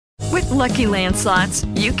Lucky Land Slots,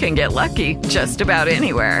 you can get lucky just about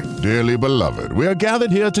anywhere. Dearly beloved, we are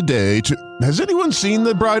gathered here today to... Has anyone seen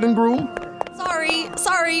the bride and groom?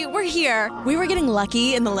 Sorry, we're here. We were getting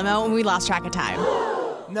lucky in the limo and we lost track of time.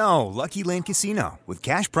 No, Lucky Land Casino, with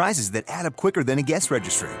cash prizes that add up quicker than a guest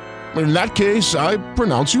registry. In that case, I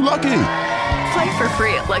pronounce you lucky. Play for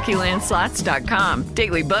free at LuckyLandSlots.com.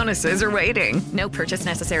 Daily bonuses are waiting. No purchase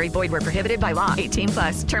necessary. Void where prohibited by law.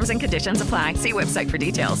 18+. Terms and conditions apply. See website for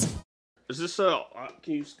details. Is this can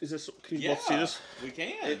you both see this? We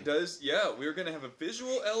can. It does. Yeah, we're gonna have a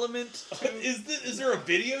visual element. Is there a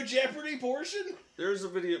video Jeopardy portion? There's a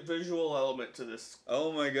visual element to this.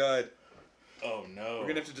 Oh my god. Oh no. We're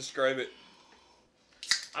gonna have to describe it.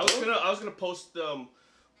 I was gonna post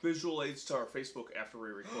visual aids to our Facebook after we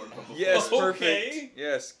record. Yes, perfect. Okay.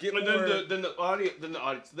 Yes, get But more. then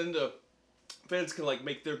the fans can like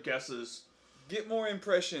make their guesses. Get more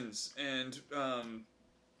impressions and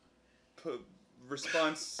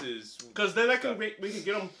responses. Because then we can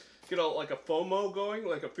get like a FOMO going,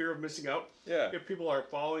 like a fear of missing out. Yeah. If people are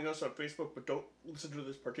following us on Facebook but don't listen to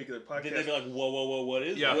this particular podcast, Then they'd be like, whoa, what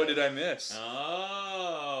is Yeah. that? What did I miss?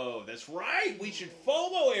 Oh, that's right. We should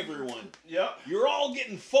FOMO everyone. yeah. You're all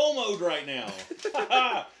getting FOMO'd right now.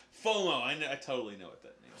 FOMO. I totally know what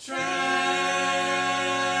that means.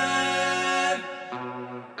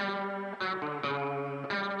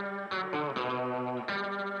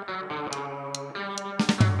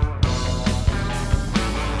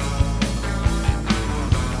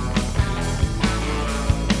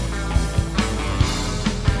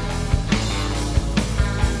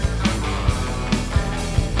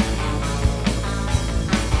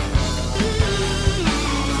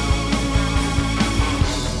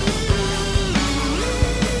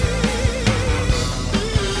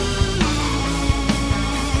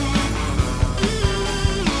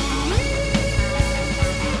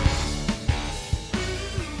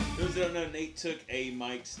 Those that don't know, Nate took a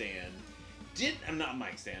mic stand.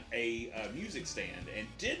 A music stand, and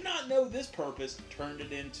did not know this purpose, turned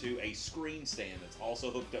it into a screen stand that's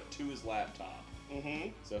also hooked up to his laptop. Mm-hmm.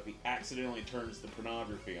 So if he accidentally turns the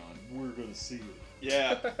pornography on, we're gonna see it.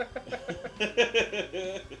 Yeah.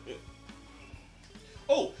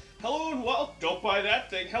 Oh, hello and welcome. Don't buy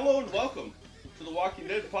that thing. Hello and welcome to the Walking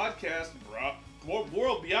Dead podcast,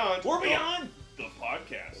 World Beyond. We're beyond the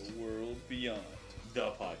podcast. The world beyond.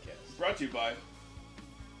 the podcast. Brought to you by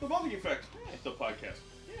the Baltic Effect, the podcast.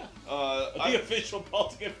 Yeah. The official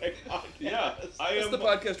Baltic Effect podcast. Yeah, That's the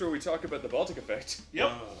podcast where we talk about the Baltic Effect.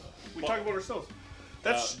 Yep. We talk about ourselves.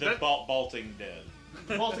 That's Balting Dead.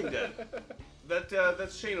 Balting Dead.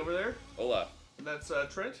 That's Shane over there. Hola. That's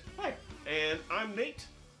Trent. Hi. And I'm Nate.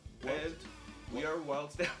 And we are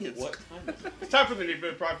Wild Stallions. What time is it? It's time for the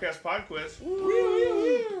Napier Podcast Pod Quiz.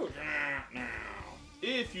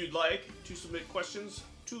 If you'd like to submit questions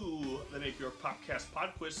to the Napier Podcast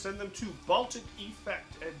Pod Quiz, send them to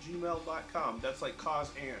balticeffect@gmail.com. That's like cause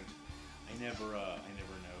and. I never know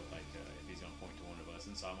like if he's gonna point to one of us,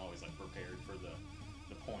 and so I'm always like prepared for the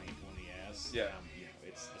point when he asks. Yeah.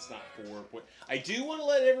 It's not for. I do want to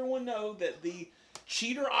let everyone know that the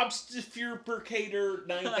Cheater Obfuscator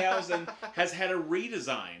 9000 has had a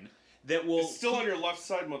redesign that will. It's still on your left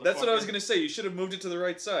side, motherfucker. That's what I was going to say. You should have moved it to the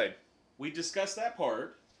right side. We discussed that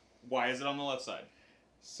part. Why is it on the left side?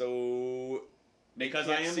 So... Because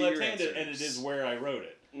I am left-handed, and it is where I wrote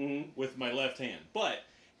it. With my left hand. But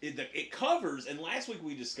it covers, and last week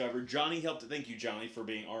we discovered, Johnny helped, thank you Johnny for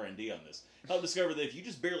being R&D on this, helped discover that if you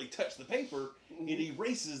just barely touch the paper, it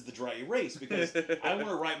erases the dry erase, because I want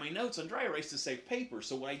to write my notes on dry erase to save paper.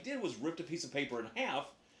 So what I did was ripped a piece of paper in half,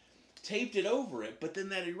 taped it over it, but then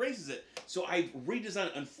that erases it. So I redesigned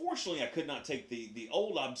it. Unfortunately, I could not take the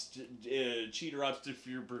old Cheater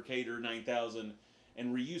Obfuscator 9000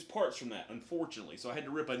 and reuse parts from that, unfortunately. So I had to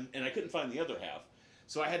rip and I couldn't find the other half.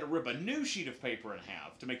 So I had to rip a new sheet of paper in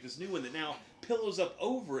half to make this new one that now pillows up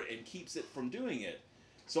over it and keeps it from doing it.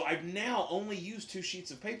 So I've now only used 2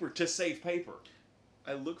 sheets of paper to save paper.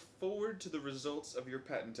 I look forward to the results of your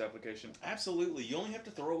patent application. Absolutely. You only have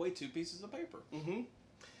to throw away 2 pieces of paper.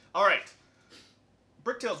 All right.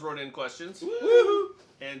 Bricktails wrote in questions. Woo-hoo!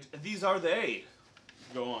 And these are they.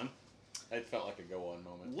 Go on. It felt like a go on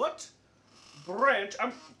moment. What branch...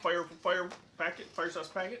 fire sauce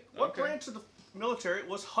packet. What Okay. branch of the military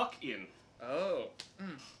was Huck in? Oh. That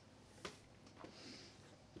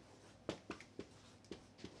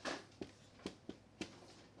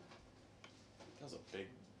was a big...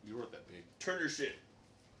 You wrote that big. Turn your shit.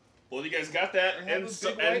 Well, you guys got that. I have a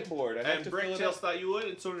big whiteboard. I have and to fill it Bricktails up. thought you would,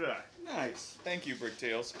 and so did I. Nice. Thank you,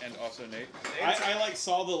 Bricktails, and also Nate. I like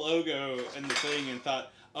saw the logo and the thing and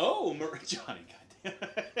thought, oh, Johnny,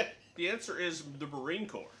 goddamn. The answer is the Marine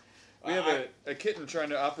Corps. We have a kitten trying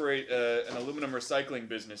to operate an aluminum recycling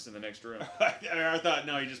business in the next room. I thought,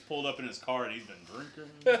 no, he just pulled up in his car and he's been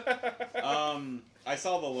drinking. I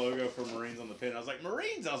saw the logo for Marines on the pin. I was like,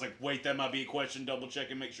 Marines? I was like, wait, that might be a question. Double check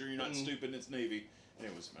and make sure you're not stupid and it's Navy. And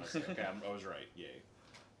I was like, okay, I was right. Yay.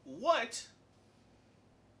 What?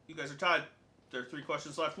 You guys are tied. There are 3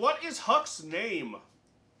 questions left. What is Huck's name?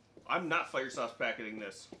 I'm not fire sauce packeting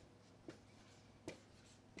this.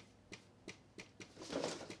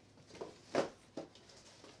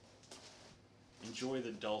 Enjoy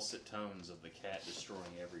the dulcet tones of the cat destroying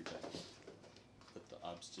everything. Put the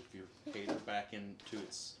obfuscator back into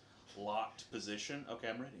its locked position. Okay,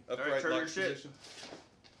 I'm ready. Alright, turn your shit.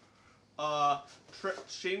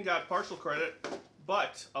 Shane got partial credit,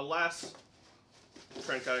 but alas,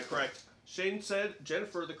 Trent got it correct. Shane said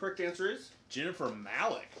Jennifer. The correct answer is Jennifer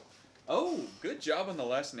Malik. Oh, good job on the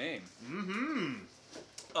last name.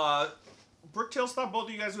 Bricktails thought both of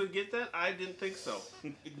you guys would get that. I didn't think so.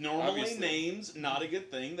 Normally, obviously. Names not a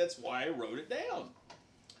good thing. That's why I wrote it down.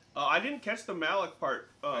 I didn't catch the Malik part.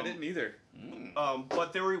 I didn't either.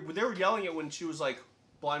 But they were yelling it when she was like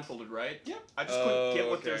blindfolded, right? Yep. I just couldn't get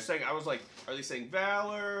what they were saying. I was like, are they saying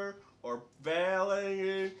Valor or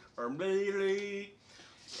Valley or Melee?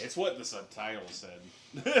 It's what the subtitle said.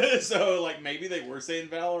 So like maybe they were saying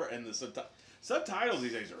Valor, and the subtitles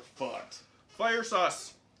these days are fucked. Fire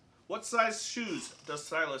sauce. What size shoes does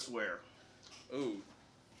Silas wear? Ooh.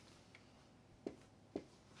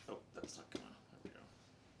 Oh, that's not coming. There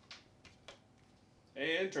we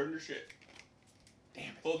go. And turn your shit. Damn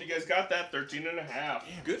it. Both of you guys got that. 13.5. Damn.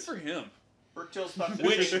 Good for him. Bricktails thought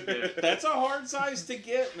Which, that's a hard size to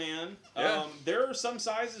get, man. Yeah. There are some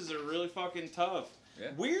sizes that are really fucking tough.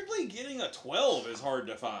 Yeah. Weirdly, getting a 12 is hard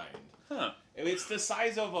to find. Huh. It's the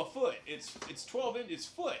size of a foot. It's 12 inches. It's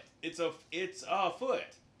foot. It's a foot.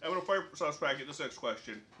 I'm going to fire sauce packet this next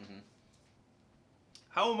question.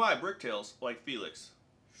 How am I, Bricktails, like Felix?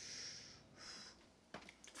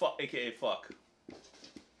 Fuck, a.k.a. fuck.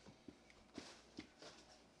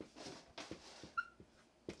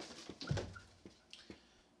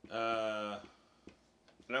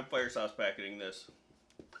 And I'm fire sauce packeting this.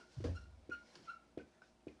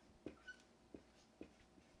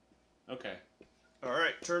 Okay.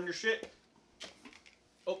 Alright, turn your shit.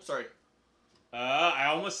 Oh, sorry. I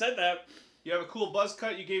almost said that. You have a cool buzz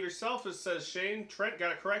cut you gave yourself. It says Shane Trent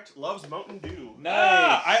got it correct. Loves Mountain Dew. Nice.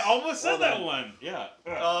 I almost said that one. Yeah.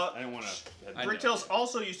 I didn't want to. Bricktails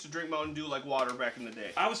also used to drink Mountain Dew like water back in the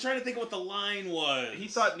day. I was trying to think of what the line was. He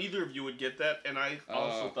thought neither of you would get that, and I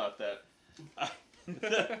also thought that.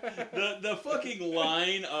 the fucking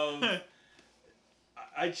line of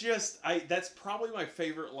that's probably my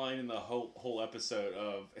favorite line in the whole episode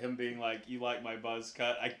of him being like, "You like my buzz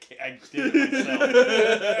cut? I did it myself."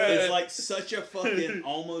 It's like such a fucking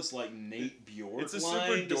almost like Nate Bjork. It's a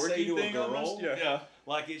line super dorky to thing a girl. almost. Yeah.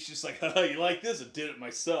 Like it's just like, "Oh, you like this? I did it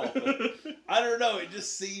myself." I don't know. It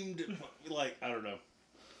just seemed like I don't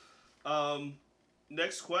know.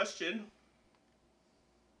 Next question.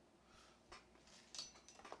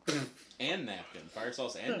 And napkin. Fire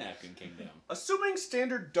sauce and napkin came down. Assuming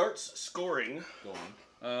standard darts scoring. Go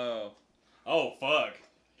on. Oh, fuck.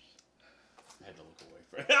 I had to look away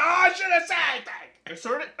for it. Oh, I should have said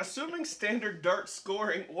that! Assuming standard darts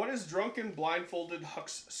scoring, what is drunken blindfolded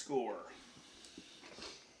Huck's score?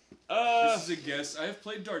 This is a guess. I have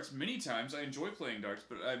played darts many times. I enjoy playing darts,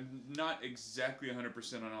 but I'm not exactly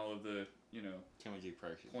 100% on all of the, Can we do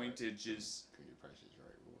prices pointages. Can we do prices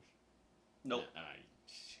right rules? Nope.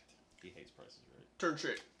 Shit. He hates prices right. Turn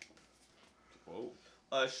shit. Whoa.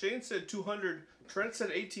 Shane said 200. Trent said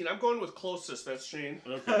 18. I'm going with closest. That's Shane.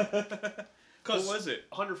 Okay. What was it?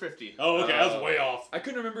 150. Oh, okay. I was way off. I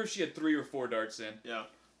couldn't remember if she had 3 or 4 darts in. Yeah.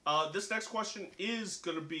 This next question is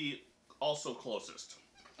going to be also closest.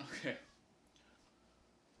 Okay.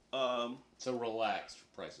 So relaxed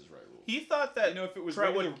prices right rules. He thought that if it was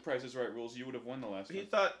Trent regular Price is Right rules, you would have won the last one. He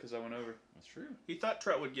thought because I went over. That's true. He thought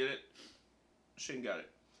Trent would get it. Shane got it.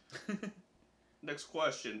 Next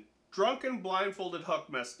question. Drunken blindfolded Huck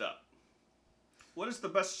messed up. What is the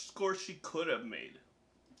best score she could have made?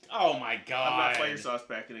 Oh my god. I'm not fire sauce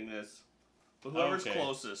packeting this. But whoever's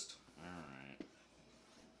closest. Alright.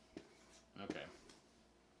 Okay.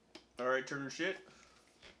 Alright, turn your shit.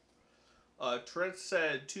 Trent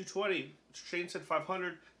said 220. Shane said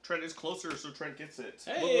 500. Trent is closer, so Trent gets it.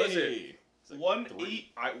 Hey! What was it?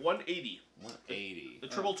 180. 180. 180. The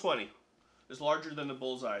triple 20 is larger than the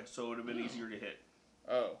bullseye, so it would have been easier to hit.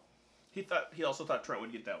 Oh. He also thought Trent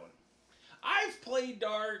would get that one. I've played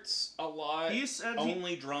darts a lot. He said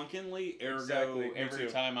only drunkenly. Ergo, every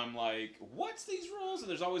time I'm like, "What's these rules?" And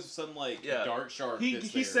there's always some like dart shark.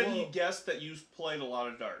 He said he guessed that you've played a lot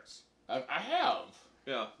of darts. I have.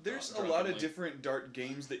 Yeah. There's a lot of different dart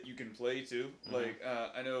games that you can play too. Mm-hmm. Like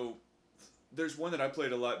I know there's one that I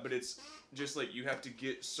played a lot, but it's just like you have to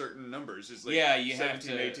get certain numbers. It's like you 17, have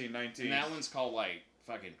to 18, 19. And that one's called like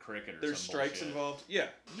fucking cricket or There's some strikes bullshit. involved. Yeah.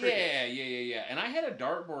 Yeah. And I had a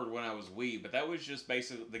dartboard when I was wee, but that was just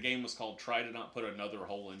basically the game was called Try to Not Put Another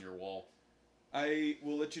Hole in Your Wall. I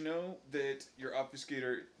will let you know that your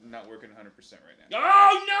obfuscator not working 100% right now.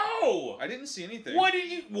 Oh no! I didn't see anything. What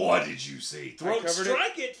did you see?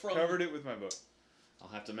 Strike it from. Covered it with my book. I'll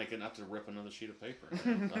have to rip another sheet of paper.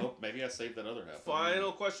 I hope maybe I saved that other half.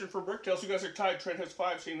 Final question for Bricktails. You guys are tied. Trent has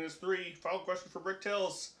 5. Shane has 3. Final question for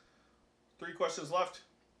Bricktails. 3 questions left.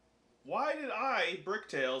 Why did I,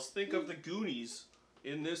 Bricktails, think of the Goonies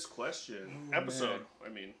in this episode? Man. I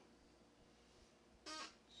mean,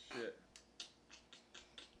 shit.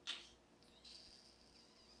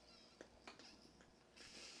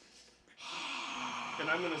 And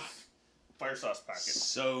I'm gonna fire sauce packet.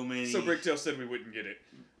 So many. So Bricktail said we wouldn't get it.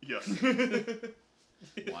 Yes.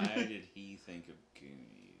 Why did he think of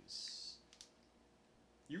Goonies?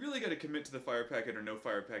 You really got to commit to the fire packet or no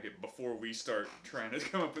fire packet before we start trying to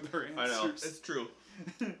come up with our answers. I know. It's true.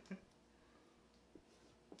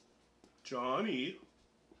 Johnny,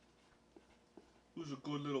 who's a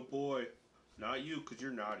good little boy. Not you, because you're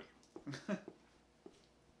naughty.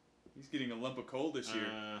 He's getting a lump of coal this year.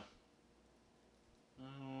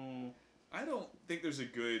 I don't think there's a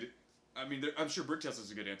good... I mean, I'm sure Bricktails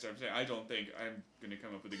has a good answer. I'm saying I don't think I'm going to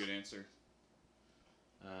come up with a good answer.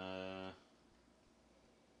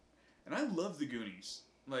 And I love the Goonies.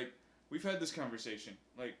 Like, we've had this conversation.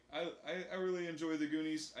 Like, I really enjoy the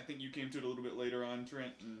Goonies. I think you came to it a little bit later on,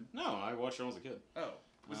 Trent. And... No, I watched it when I was a kid. Oh.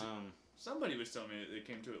 Somebody was telling me that they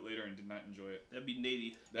came to it later and did not enjoy it. That'd be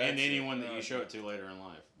Nady. And anyone that you show it to later in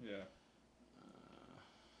life. Yeah.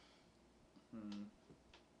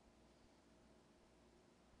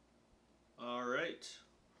 All right.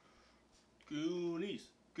 Goonies.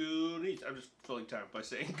 I'm just filling time by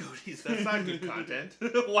saying Goonies. That's not good content.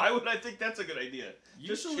 Why would I think that's a good idea?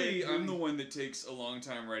 Usually, I'm the one that takes a long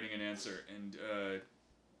time writing an answer, and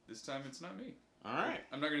this time it's not me. All right.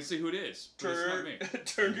 I'm not going to say who it is, but it's not me.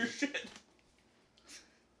 Turn your shit.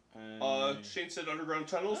 Shane said underground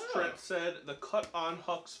tunnels. Oh. Trent said the cut on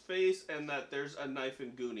Huck's face and that there's a knife in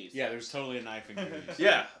Goonies. Yeah, there's totally a knife in Goonies.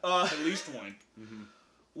 Yeah. At least one. Mm-hmm.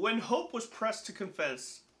 When Hope was pressed to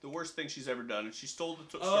confess the worst thing she's ever done, and she told the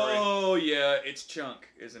story. Oh, yeah, it's Chunk,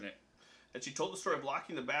 isn't it? And she told the story of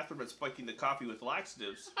locking the bathroom and spiking the coffee with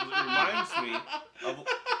laxatives. It reminds me of...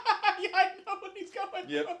 Yeah, I know what he's going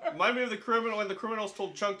for. Remind me of the criminal when the criminals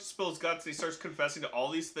told Chunk to spill his guts, and he starts confessing to all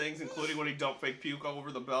these things, including when he dumped fake puke all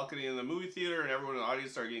over the balcony in the movie theater, and everyone in the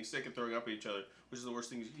audience started getting sick and throwing up at each other, which is the worst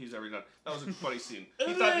thing he's ever done. That was a funny scene.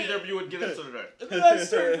 He thought neither of you would get it, so did I. And then I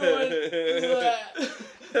started going,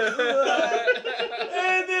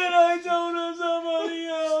 and then I told him somebody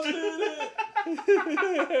else did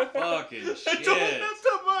it. Fucking shit. I told him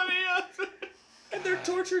somebody else did it. And they're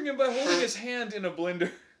torturing him by holding his hand in a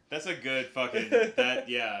blender. That's a good fucking...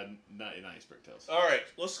 nice, Bricktails. All right,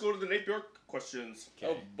 let's go to the Nate Bjork questions. Okay.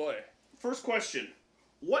 Oh, boy. First question.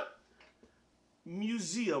 What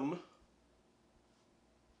museum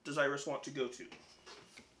does Iris want to go to?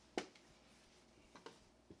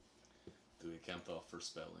 Do we count off for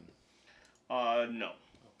spelling? No.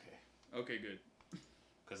 Okay. Okay, good.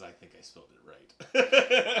 Because I think I spelled it right.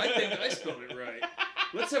 I think I spelled it right.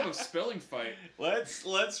 Let's have a spelling fight. Let's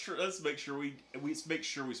make sure we make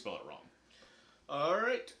sure we spell it wrong. All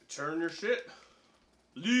right, turn your shit.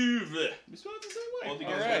 Louvre. We spelled it the same way. Both you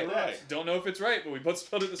guys got it right. Don't know if it's right, but we both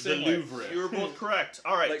spelled it the same way. The Louvre. You were both correct.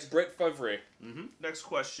 All right. Like Brett Favre. Mm-hmm. Next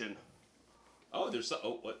question. Oh, there's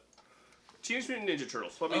what? Teenage Mutant Ninja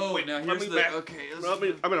Turtles. Let me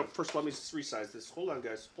resize this. Hold on,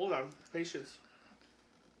 guys. Hold on. Patience.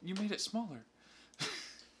 You made it smaller.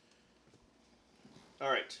 All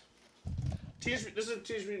right. This is a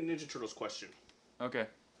Teenage Mutant Ninja Turtles question. Okay.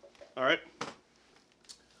 All right.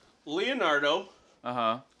 Leonardo.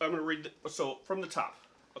 Uh-huh. I'm going to read so from the top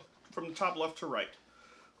left to right.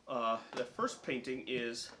 The first painting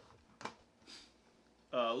is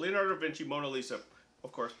Leonardo da Vinci Mona Lisa,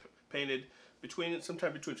 of course, painted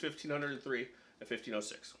sometime between 1503 and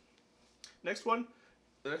 1506. The next one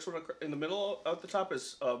in the middle at the top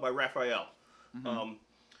is by Raphael. Mm-hmm.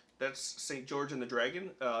 That's St. George and the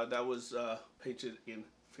Dragon. That was painted in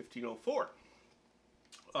 1504.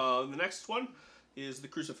 The next one is the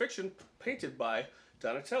Crucifixion, painted by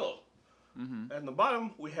Donatello. And the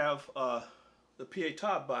bottom, we have the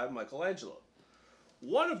Pietà by Michelangelo.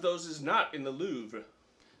 One of those is not in the Louvre.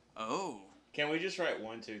 Oh. Can we just write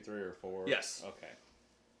 1, 2, 3, or 4? Yes. Okay.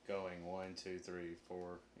 Going 1, 2, 3,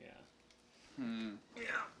 4. Yeah. Yeah.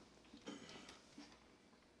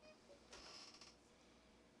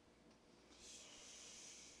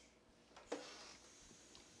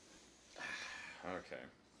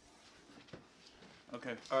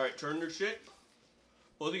 Okay. All right, turn your shit.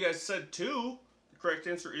 Both of you guys said 2. The correct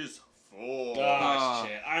answer is 4. Oh,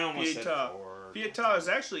 shit. I almost said Pietà. 4. Pietà is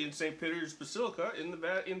actually in St. Peter's Basilica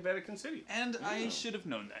in Vatican City. And I should have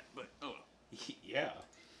known that, but oh well. Yeah.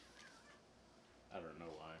 I don't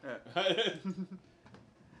know why.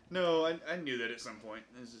 No, I knew that at some point.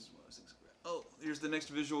 This is one of those things. Oh, here's the next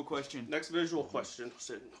visual question. Next visual question.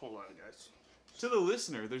 Hold on, guys. To the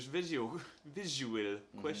listener, there's visual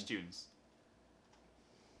questions.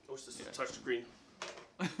 I wish this was a touch screen.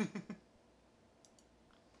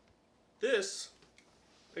 This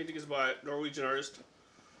painting is by Norwegian artist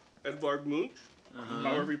Edvard Munch.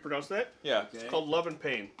 However you pronounce that. Yeah. It's called Love and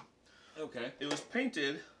Pain. Okay. It was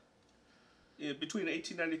painted between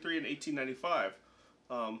 1893 and 1895.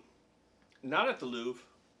 Not at the Louvre.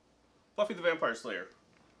 Buffy the Vampire Slayer.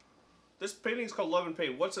 This painting is called Love and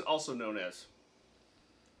Pain. What's it also known as?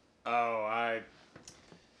 Oh,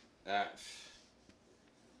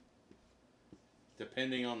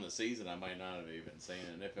 depending on the season, I might not have even seen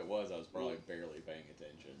it. And if it was, I was probably barely paying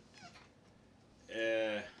attention.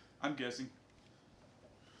 I'm guessing.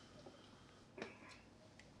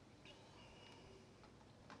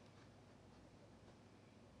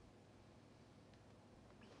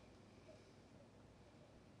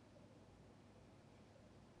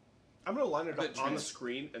 I'm going to line it up on the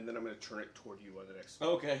screen, and then I'm going to turn it toward you on the next one.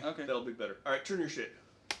 Okay. That'll be better. All right, turn your shit.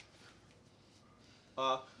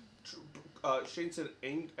 Shane said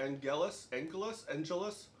Angelus, and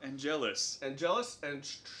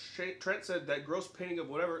Trent said that gross painting of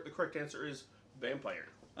whatever. The correct answer is vampire.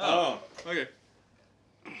 Oh. Okay.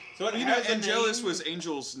 So it Angelus was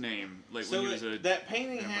Angel's name. Like so when he was a that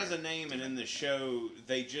painting has a name, and in the show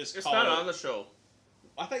they just It's call not it. on the show.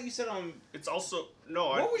 I thought you said on. It's also no.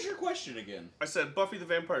 What was your question again? I said Buffy the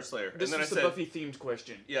Vampire Slayer. This and then was I the said Buffy themed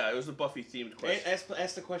question. Yeah, it was a Buffy themed question.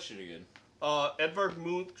 Ask the question again. Edvard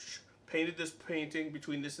Munch painted this painting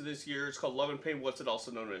between this and this year. It's called Love and Pain. What's it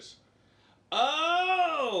also known as?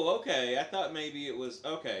 Oh, okay. I thought maybe it was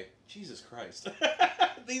okay. Jesus Christ,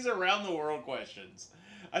 these are round the world questions.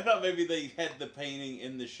 I thought maybe they had the painting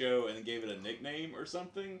in the show and gave it a nickname or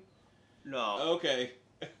something. No. Okay.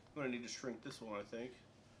 I'm gonna need to shrink this one, I think.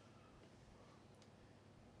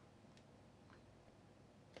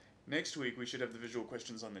 Next week we should have the visual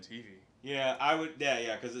questions on the TV. Yeah, I would.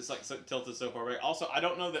 Yeah, because it's like tilted so far back. Also, I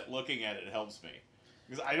don't know that looking at it helps me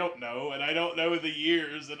because I don't know, and I don't know the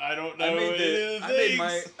years, and I don't know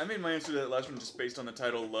I made my answer to that last one just based on the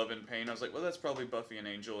title Love and Pain. I was like, well, that's probably Buffy and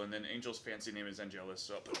Angel, and then Angel's fancy name is Angelus,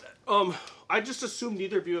 so I'll put that. I just assumed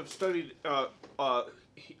neither of you have studied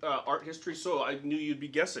art history, so I knew you'd be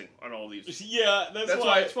guessing on all these. Yeah, that's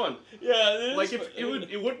why it's fun. Yeah, like if it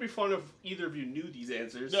wouldn't be fun if either of you knew these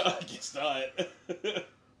answers. No, I guess not.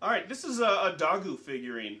 All right, this is a Dogu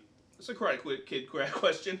figurine. It's a Karate Kid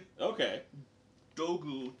question. Okay.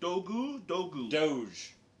 Dogu.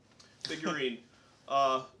 Doge. Figurine.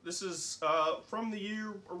 This is from the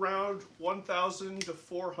year around 1000 to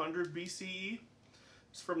 400 BCE.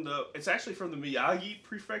 It's actually from the Miyagi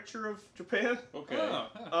Prefecture of Japan. Okay.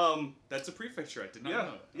 That's a prefecture. I did not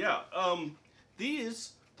know. Yeah.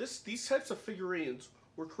 These types of figurines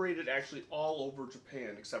were created actually all over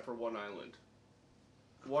Japan except for one island.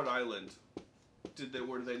 What island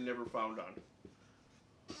were they never found on?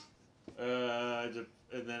 And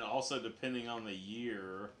then also depending on the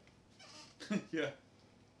year. Yeah.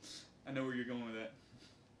 I know where you're going with that.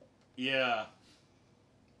 Yeah.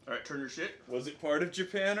 All right, turn your shit. Was it part of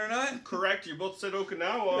Japan or not? Correct. You both said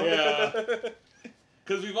Okinawa. Yeah.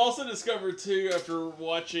 Because we've also discovered too after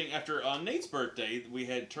on Nate's birthday we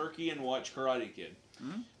had turkey and watched Karate Kid,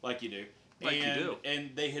 like you do.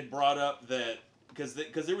 And they had brought up that because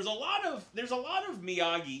there's a lot of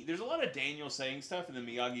Miyagi, there's a lot of Daniel saying stuff and then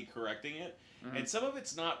Miyagi correcting it, and some of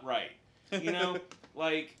it's not right. You know,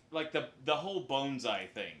 like the whole bonsai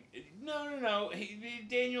thing. No.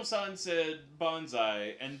 Daniel-san said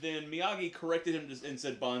bonsai, and then Miyagi corrected him and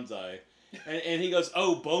said bonsai. And he goes,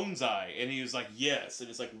 oh, bonsai. And he was like, yes. And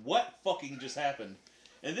it's like, what fucking just happened?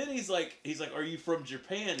 And then he's like, are you from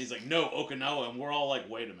Japan? He's like, no, Okinawa. And we're all like,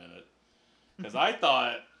 wait a minute. Because I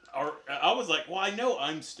was like, well, I know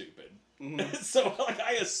I'm stupid. So like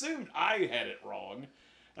I assumed I had it wrong.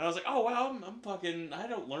 And I was like, oh, wow, I'm fucking... I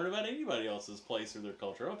don't learn about anybody else's place or their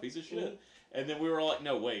culture. I'm a piece of shit. Mm-hmm. And then we were all like,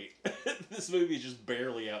 no, wait. This movie is just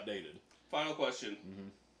barely outdated. Final question. Mm-hmm.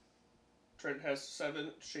 Trent has 7.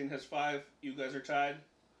 Shane has 5. You guys are tied.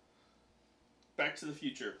 Back to the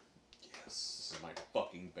Future. Yes. This is my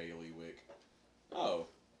fucking bailiwick. Oh.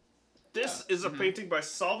 This is a painting by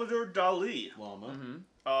Salvador Dali. Llama.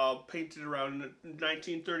 Mm-hmm. Painted around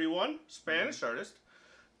 1931. Spanish artist.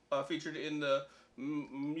 Featured in the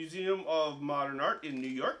Museum of Modern Art in New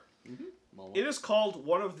York. Mm-hmm. It is called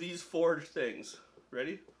one of these 4 things.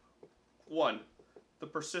 Ready? 1. The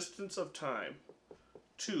persistence of time.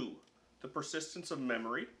 2. The persistence of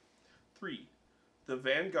memory. 3. The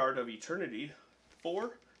vanguard of eternity.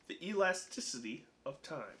 4. The elasticity of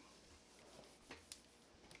time.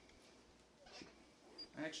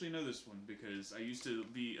 I actually know this one because I used to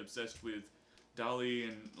be obsessed with Dali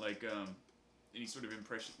and like any sort of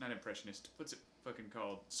not impressionist. What's it fucking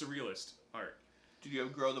called? Surrealist art. Did you ever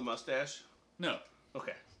grow the mustache? No.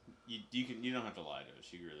 Okay. You don't have to lie to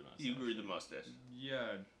us. You grew the mustache. You grew the mustache. Yeah.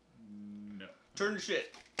 No. Turn to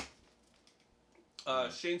shit.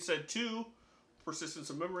 Shane said 2, persistence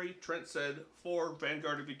of memory. Trent said 4,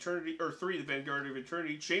 vanguard of eternity, or 3, the vanguard of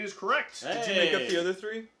eternity. Shane is correct. Hey. Did you make up the other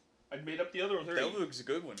 3? I made up the other 3. That looks a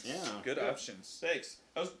good one. Yeah. Good options. Thanks.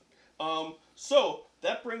 So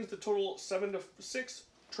that brings the total 7 to 6.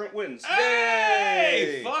 Trent wins.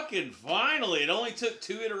 Hey! Fucking finally! It only took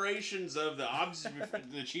 2 iterations of the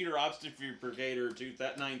cheater obfuscator to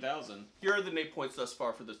that 9,000. Here are the Nate points thus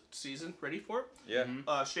far for the season. Ready for it? Yeah.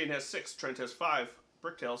 Mm-hmm. Shane has 6. Trent has 5.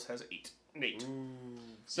 Bricktails has 8. Nate. Ooh.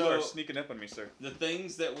 So you are sneaking up on me, sir. The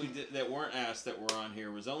things that we did that weren't asked that were on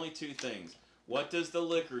here was only 2 things. What does the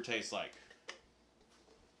liquor taste like?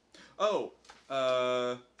 Oh,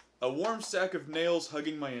 a warm sack of nails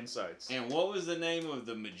hugging my insides. And what was the name of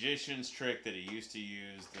the magician's trick that he used to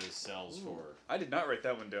use the cells for? I did not write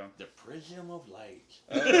that one down. The prism of light.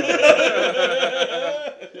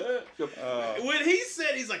 When he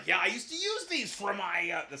said, he's like, yeah, I used to use these for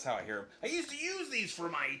my, that's how I hear him. I used to use these for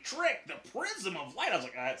my trick, the prism of light. I was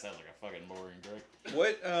like, that sounds like a fucking boring trick.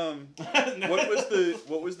 What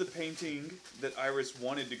was the painting that Iris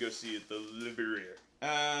wanted to go see at the Library?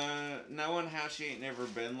 Knowing how she ain't never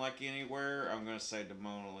been like anywhere, I'm gonna say the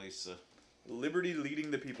Mona Lisa. Liberty leading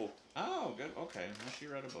the people. Oh, good. Okay, well, she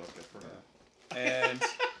read a book. Good for her. And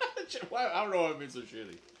I don't know why it means so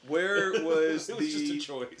shitty. Where was it was just a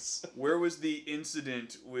choice. Where was the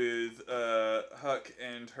incident with Huck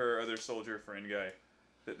and her other soldier friend guy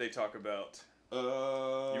that they talk about?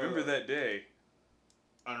 You remember that day?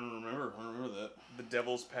 I don't remember. I don't remember that. The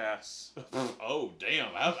Devil's Pass. Oh,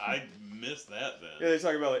 damn. I missed that then. Yeah, they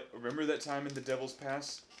talk about, like, remember that time in the Devil's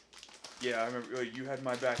Pass? Yeah, I remember. Like, you had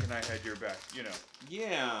my back and I had your back, you know.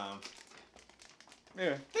 Yeah.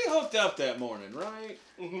 Yeah. They hooked up that morning, right?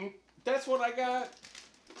 Mm-hmm. That's what I got?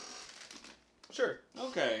 Sure.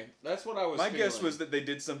 Okay. That's what I was My feeling. guess was that they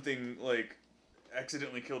did something, like,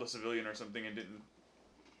 accidentally killed a civilian or something and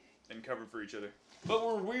covered for each other. But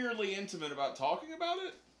were weirdly intimate about talking about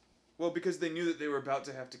it? Well, because they knew that they were about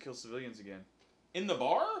to have to kill civilians again. In the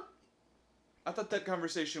bar? I thought that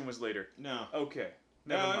conversation was later. No. Okay.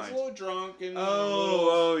 Never mind. I was a little drunk and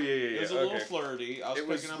yeah. It was a little flirty. It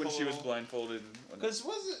was when she was blindfolded. Because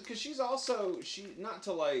she's also not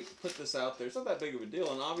to like put this out there. It's not that big of a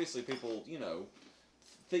deal, and obviously people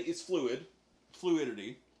think it's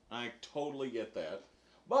fluidity. I totally get that,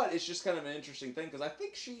 but it's just kind of an interesting thing because I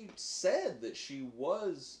think she said that she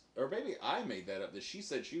was, or maybe I made that up. That she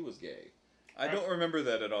said she was gay. I don't remember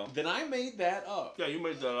that at all. Then I made that up. Yeah, you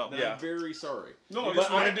made that up. Then I'm very sorry. No, you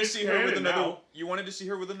just wanted to see her with another. You wanted to see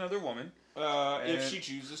her with another woman. If she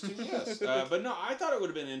chooses to, yes. But no, I thought it would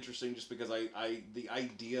have been interesting just because the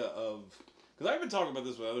idea of, because I've been talking about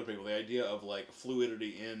this with other people, the idea of like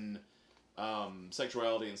fluidity in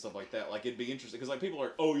sexuality and stuff like that. Like it'd be interesting because like people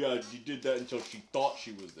are, oh yeah, you did that until she thought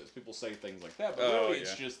she was this. People say things like that, but really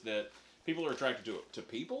it's just that people are attracted to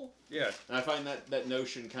people. Yeah. And I find that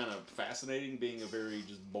notion kind of fascinating, being a very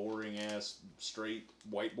just boring ass straight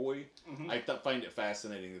white boy. Mm-hmm. I find it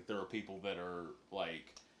fascinating that there are people that are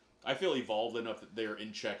like, I feel evolved enough that they're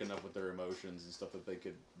in check enough with their emotions and stuff that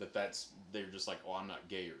they're just like, oh, I'm not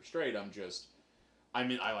gay or straight. I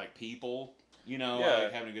like people, I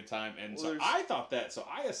like having a good time. And so I thought that, so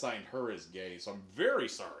I assigned her as gay. So I'm very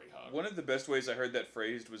sorry, Huck. One of the best ways I heard that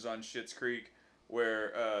phrased was on Schitt's Creek,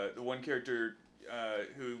 where the one character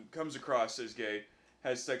who comes across as gay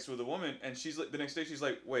has sex with a woman, and she's like, the next day she's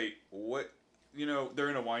like, wait, what? They're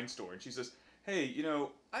in a wine store, and she says, hey,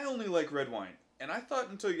 I only like red wine, and I thought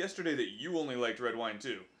until yesterday that you only liked red wine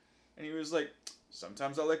too. And he was like,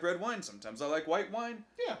 Sometimes I like red wine. Sometimes I like white wine.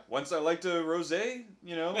 Yeah. Once I liked a rosé,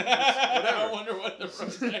 whatever. I wonder what the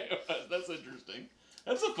rosé was. That's interesting.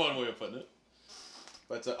 That's a fun way of putting it.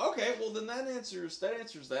 But okay, well then that answers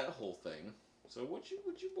that whole thing. So what you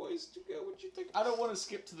boys what you think? I don't want to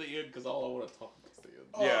skip to the end because all I want to talk is the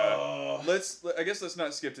end. Yeah. I guess let's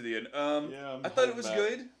not skip to the end. I thought it was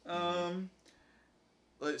good.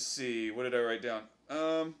 Let's see. What did I write down?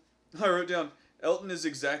 I wrote down Elton is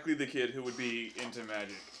exactly the kid who would be into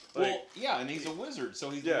magic. Well, yeah, and he's a wizard, so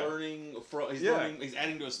he's learning he's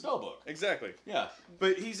adding to a spell book. Exactly. Yeah.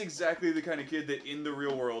 But he's exactly the kind of kid that in the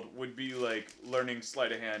real world would be like learning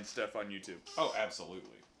sleight of hand stuff on YouTube. Oh,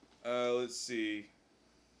 absolutely. Let's see.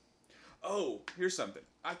 Oh, here's something.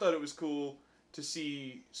 I thought it was cool to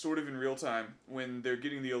see sort of in real time when they're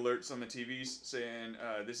getting the alerts on the TVs saying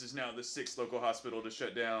this is now the 6th local hospital to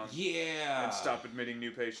shut down. Yeah. And stop admitting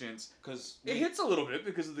new patients. Because it hits a little bit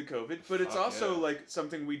because of the COVID, but it's also like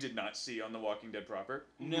something we did not see on The Walking Dead proper.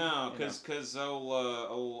 No, because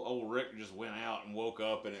old Rick just went out and woke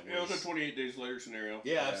up and it was a 28 days later scenario.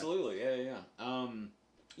 Yeah, absolutely. Yeah.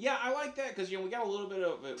 Yeah, I like that because we got a little bit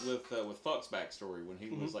of it with Fuck's backstory when he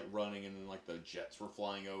was like running and then like the jets were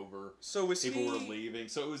flying over. So people were leaving.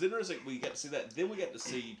 So it was interesting. We got to see that. Then we got to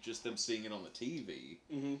see just them seeing it on the TV.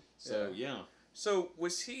 Mm-hmm. So yeah. So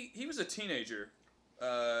was he was a teenager.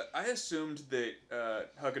 I assumed that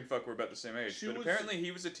Huck and Fuck were about the same age, but apparently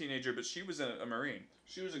he was a teenager. But she was a Marine.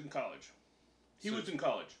 She was in college. He was in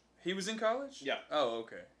college. He was in college? Yeah. Oh,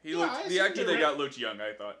 okay. The actor they got looked young,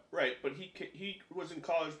 I thought. Right, but he was in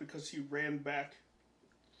college because he ran back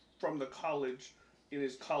from the college in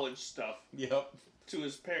his college stuff. Yep. To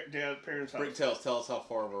his parents' house. Brick tell us how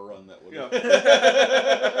far of a run that would be.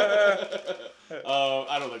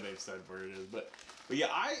 I don't think they've said where it is, but yeah,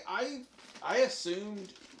 I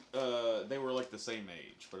assumed they were like the same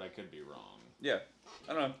age, but I could be wrong. Yeah,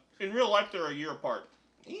 I don't know. In real life, they're a year apart.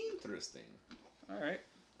 Interesting. All right.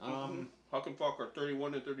 Huck and Fuck are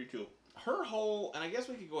 31 and 32. Her whole, and I guess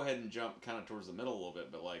we could go ahead and jump kind of towards the middle a little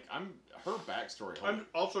bit, but like her backstory. I'm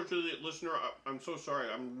also to the listener. I'm so sorry.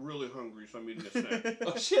 I'm really hungry, so I'm eating a snack.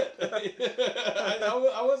 Oh shit! I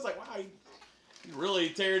was like, wow, you really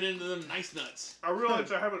tearing into them nice nuts. I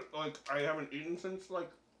realized I haven't eaten since like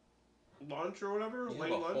lunch or whatever. You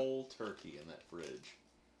have a whole turkey in that fridge.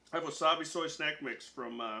 I have wasabi soy snack mix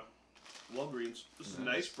from Walgreens. This is a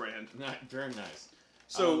nice brand. Very nice.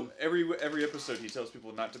 So every episode he tells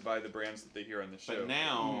people not to buy the brands that they hear on the show. But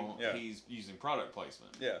now he's using product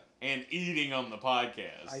placement. Yeah. And eating on the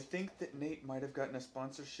podcast. I think that Nate might have gotten a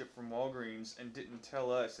sponsorship from Walgreens and didn't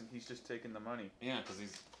tell us, and he's just taking the money. Yeah, because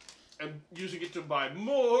he's... I'm using it to buy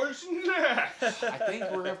more snacks. I think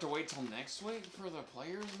we're gonna have to wait till next week for the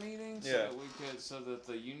players' meeting, so that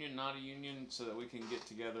the union, not a union, so that we can get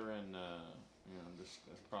together and just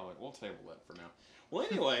probably we'll table that for now. Well,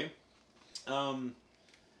 anyway,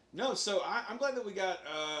 no, so I'm glad that we got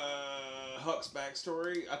Huck's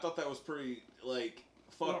backstory. I thought that was pretty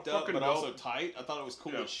fucked up, but also tight. I thought it was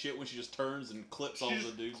cool as shit when she just turns and clips all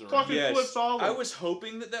the dudes around. Flips all of them. I was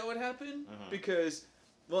hoping that would happen because.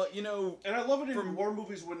 Well, and I love it in war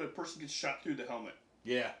movies when a person gets shot through the helmet.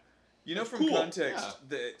 Yeah. From context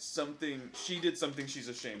that she did something she's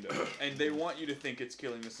ashamed of, and they want you to think it's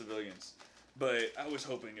killing the civilians. But I was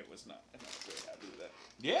hoping it was not, and I was very happy with that.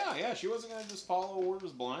 Yeah, she wasn't gonna just follow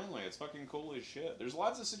orders blindly. It's fucking cool as shit. There's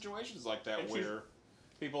lots of situations like that where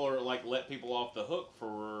people are let people off the hook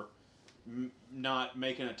for not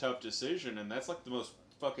making a tough decision, and that's like the most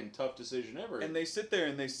fucking tough decision ever. And they sit there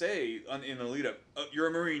and they say in the lead up, "You're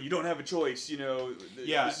a Marine. You don't have a choice."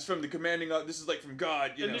 This is from the commanding. This is like from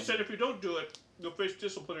God. They said if you don't do it, you'll face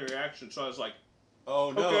disciplinary action. So I was like,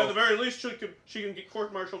 "Oh no!" Okay, at the very least, she can get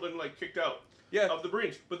court-martialed and kicked out of the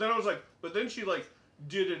Marines. But then I was like, she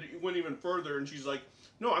did it, went even further, and she's like,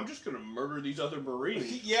 "No, I'm just gonna murder these other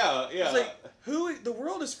Marines." yeah. It's like, the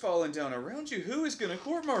world is falling down around you. Who is gonna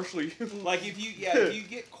court-martial you? Like if you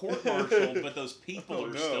get court-martialed, but those people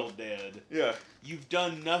are still dead. Yeah. You've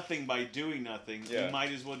done nothing by doing nothing. Yeah. You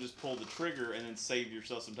might as well just pull the trigger and then save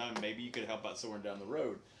yourself some time. Maybe you could help out somewhere down the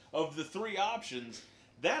road. Of the three options,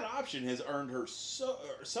 that option has earned her so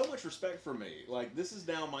much respect from me. Like, this is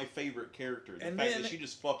now my favorite character. The fact that she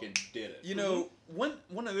just fucking did it.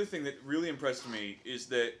 One other thing that really impressed me is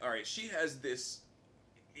that, all right, she has this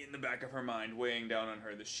in the back of her mind weighing down on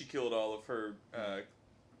her that she killed all of her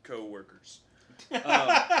co-workers.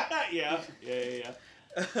 Yeah.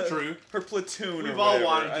 True. Her platoon. We've or all whatever.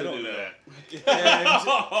 wanted to do that.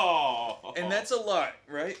 And that's a lot,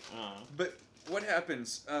 right? But what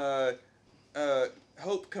happens?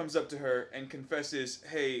 Hope comes up to her and confesses,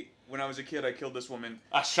 "Hey, when I was a kid, I killed this woman.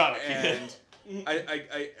 I shot a kid."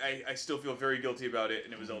 I still feel very guilty about it,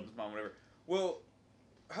 and it was Elton's mom, whatever. Well,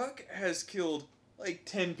 Huck has killed like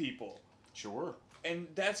 10 people. Sure. And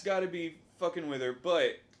that's got to be fucking with her,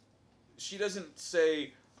 but she doesn't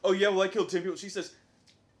say, "Oh yeah, well I killed 10 people." She says,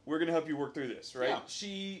 "We're gonna help you work through this," right? Yeah.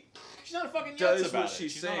 She's not a fucking does about what it.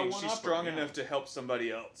 she's She's saying. not a She's strong enough to help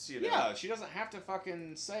somebody else. You know? Yeah, she doesn't have to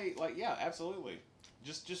fucking say like, yeah, absolutely.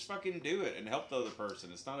 Just fucking do it and help the other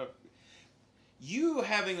person. It's not a you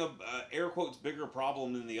having a air quotes bigger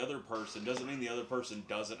problem than the other person doesn't mean the other person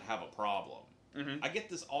doesn't have a problem. Mm-hmm. I get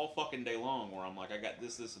this all fucking day long where I'm like, I got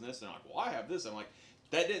this, and this, and I'm like, well, I have this. I'm like,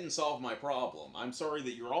 that didn't solve my problem. I'm sorry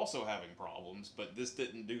that you're also having problems, but this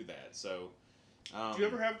didn't do that. So, do you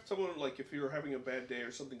ever have someone, like, if you're having a bad day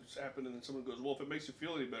or something's happened and then someone goes, well, if it makes you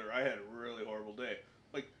feel any better, I had a really horrible day.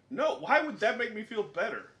 Like, no, why would that make me feel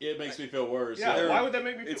better? It makes me feel worse. Yeah, why would that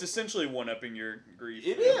make me feel... It's essentially one-upping your grief.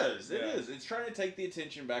 It is. It's trying to take the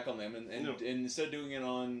attention back on them, and instead of doing it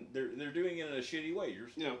on... They're doing it in a shitty way.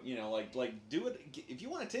 You know, like do it... If you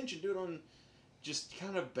want attention, do it on just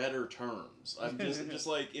kind of better terms. I'm just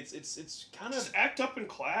like, it's kind of... Just act up in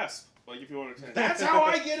class. Like, if you want attention. That's how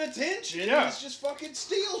I get attention. Yeah. It's just fucking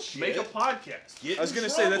steal shit. Make a podcast. I was going to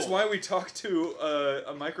say, that's why we talk to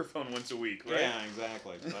a microphone once a week, right? Yeah,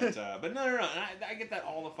 exactly. But no. I get that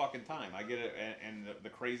all the fucking time. I get it in the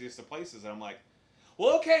craziest of places. And I'm like,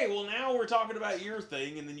 well, okay, well, now we're talking about your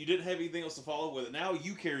thing, and then you didn't have anything else to follow with it. Now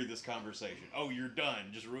you carry this conversation. Oh, you're done.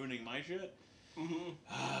 Just ruining my shit?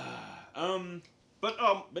 Mm-hmm.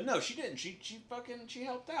 But no, she didn't. She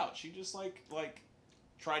helped out. She just, like...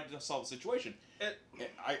 tried to solve the situation.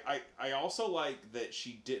 I also like that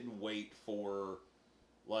she didn't wait for,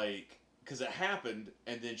 like, because it happened,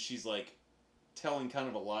 and then she's, like, telling kind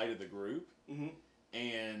of a lie to the group,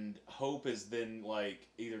 and Hope is then, like,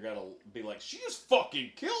 either got to be like, she just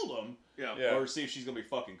fucking killed him, or see if she's going to be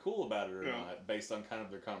fucking cool about it or not, based on kind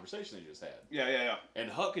of their conversation they just had. Yeah.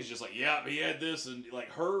 And Huck is just like, yeah, he had this, and,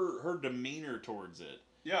 like, her demeanor towards it.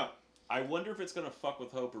 Yeah. I wonder if it's going to fuck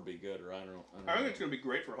with Hope or be good, or I don't know. I think it's going to be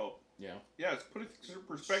great for Hope. Yeah. Yeah, it's putting things in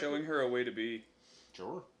perspective. Showing her a way to be.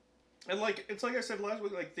 Sure. And, like, it's like I said last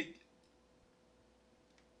week, like,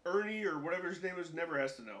 Ernie or whatever his name is never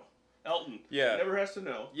has to know. Elton. Yeah. Never has to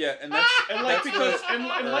know. Yeah, and that's... And, like, because... And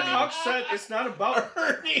like Huck said, it's not about...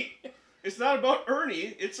 Ernie! It's not about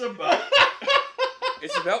Ernie. It's about...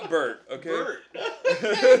 It's about Bert, okay? Bert.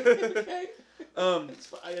 Okay.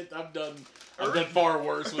 I've done far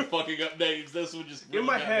worse with fucking up names. This one just really in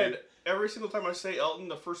my head. Every single time I say Elton,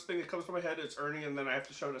 the first thing that comes to my head is Ernie, and then I have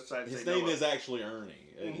to shove it aside. And his say name Noah. is actually Ernie.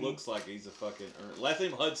 It looks like he's a fucking Ernie. Last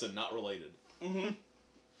name Hudson, not related.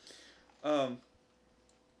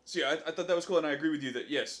 So yeah, I thought that was cool, and I agree with you that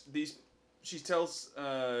yes, she tells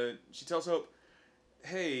Hope,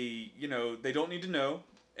 hey, you know, they don't need to know,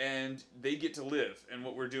 and they get to live, and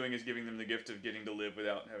what we're doing is giving them the gift of getting to live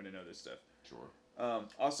without having to know this stuff. Sure.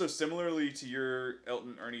 Also, similarly to your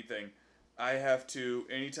Elton Ernie thing, I have to,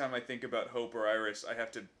 anytime I think about Hope or Iris, I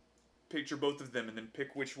have to picture both of them and then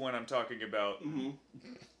pick which one I'm talking about.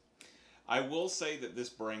 I will say that this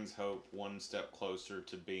brings Hope one step closer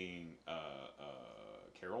to being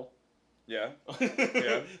Carol. Yeah.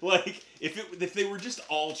 Like, if they were just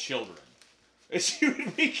all children, she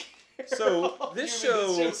would be Carol. So this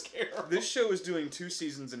show is doing 2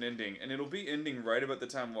 seasons and ending, and it'll be ending right about the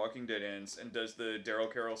time Walking Dead ends and does the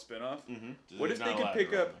Daryl Carol spinoff. What if they could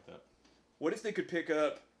pick up? What if they could pick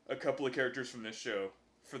up a couple of characters from this show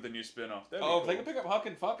for the new spinoff? If they could pick up Huck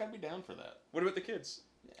and Fuck, I'd be down for that. What about the kids?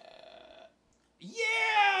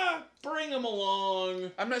 Yeah, bring them along.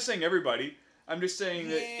 I'm not saying everybody. I'm just saying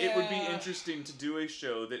that it would be interesting to do a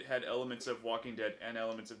show that had elements of Walking Dead and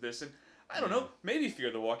elements of this. And I don't know, maybe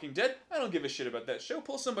Fear the Walking Dead. I don't give a shit about that show.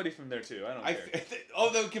 Pull somebody from there too. I don't care.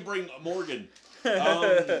 They could bring Morgan.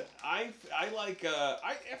 I like.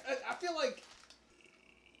 I feel like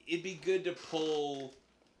it'd be good to pull.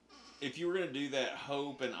 If you were gonna do that,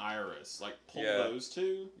 Hope and Iris, like pull those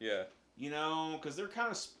two. Yeah. You know, because they're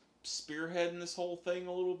kind of spearheading this whole thing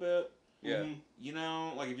a little bit. Yeah. You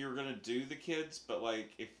know, like if you were gonna do the kids, but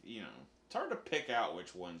like if you know. It's hard to pick out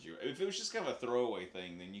which ones you... If it was just kind of a throwaway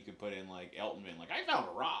thing, then you could put in, like, Elton being like, I found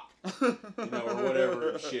a rock. You know, or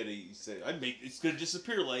whatever shit he said. It's going to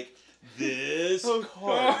disappear like this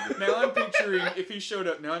card. Now I'm picturing... If he showed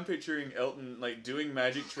up, now I'm picturing Elton, like, doing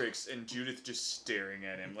magic tricks and Judith just staring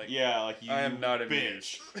at him. Like, yeah, like, you I am not bitch.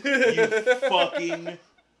 amused. You fucking...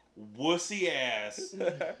 wussy ass,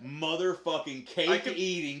 motherfucking cake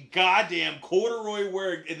eating, goddamn corduroy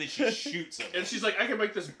wearing, and then she shoots him. And she's like, I can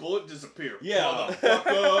make this bullet disappear. Yeah.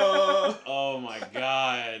 Motherfucker. Oh my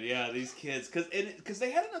god. Yeah, these kids. Because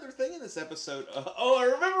they had another thing in this episode. I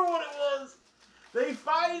remember what it was. They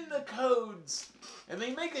find the codes, and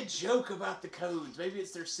they make a joke about the codes. Maybe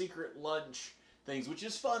it's their secret lunch things, which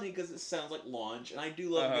is funny because it sounds like launch, and I do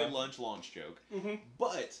love a good launch joke. Mm-hmm.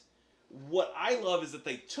 But what I love is that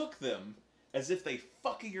they took them as if they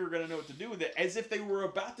fucking are going to know what to do with it, as if they were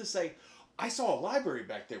about to say, I saw a library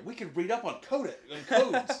back there. We could read up on codes.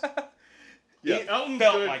 Yeah, It Elton's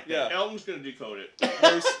felt gonna, like that. Elton's going to decode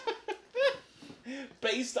it.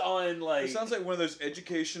 Based on, like... It sounds like one of those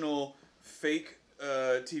educational fake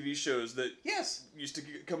TV shows that used to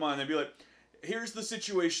come on and be like, here's the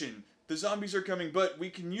situation. The zombies are coming, but we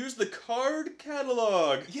can use the card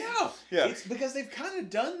catalog. Yeah. Yeah. It's because they've kind of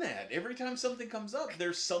done that. Every time something comes up,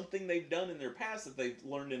 there's something they've done in their past that they've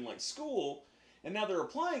learned in, like, school, and now they're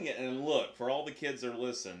applying it. And look, for all the kids that are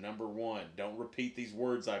listening, number one, don't repeat these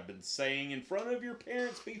words I've been saying in front of your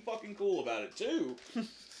parents. Be fucking cool about it, too. Because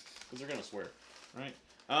they're going to swear, right?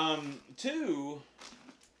 Two...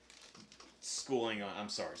 School ain't gonna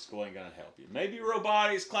help you. Maybe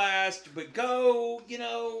robotics class, but go,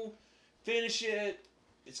 finish it.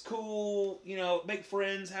 It's cool, make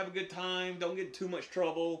friends, have a good time, don't get too much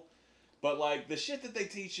trouble. But, like, the shit that they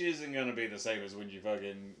teach you isn't gonna be the same as when you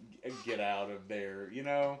fucking get out of there,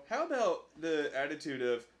 How about the attitude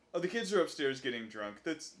of, the kids are upstairs getting drunk,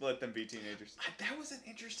 let's let them be teenagers? That was an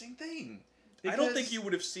interesting thing. I don't think you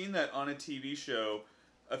would have seen that on a TV show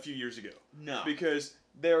a few years ago. No. Because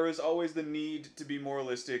there was always the need to be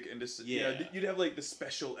moralistic and to, you'd have like the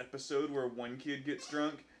special episode where one kid gets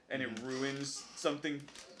drunk and it ruins something,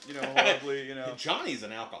 horribly, Johnny's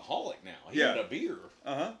an alcoholic now. He had a beer.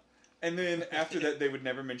 And then after that, they would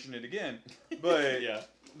never mention it again. But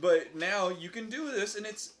but now you can do this, and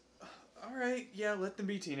it's all right. Yeah, let them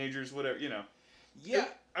be teenagers, whatever, Yeah,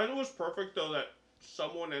 I know it was perfect though that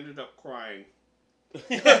someone ended up crying.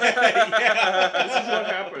 yeah. This is what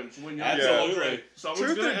happens when you Absolutely.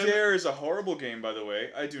 Truth or Dare is a horrible game, by the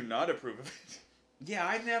way. I do not approve of it. Yeah,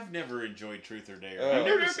 I've never enjoyed Truth or Dare. Truth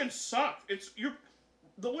or Dare can suck.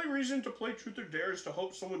 The only reason to play Truth or Dare is to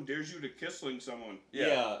hope someone dares you to kissling someone.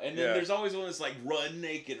 Yeah, and then there's always one that's like run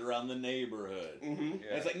naked around the neighborhood. Mm-hmm.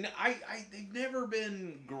 Yeah. It's like they've never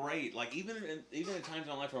been great. Like even in times in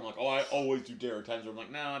my life where I'm like, I always do Dare. Times where I'm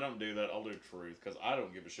like, no, I don't do that. I'll do Truth because I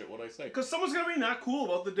don't give a shit what I say. Because someone's gonna be not cool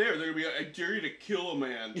about the Dare. They're gonna be like, I dare you to kill a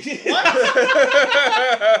man.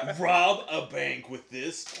 Rob a bank with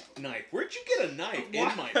this knife. Where'd you get a knife in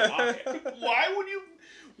my pocket? Why would you?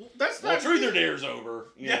 That's not Truth or Dare's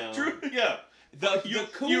over. True. Yeah. The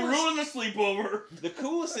coolest, you ruin the sleepover. The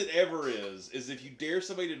coolest it ever is if you dare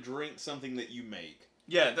somebody to drink something that you make.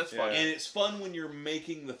 Yeah, that's fun. And it's fun when you're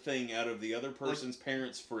making the thing out of the other person's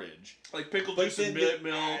parents' fridge. Like pickle juice and milk.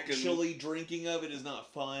 Actually drinking of it is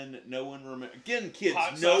not fun. No one remember. Again, kids,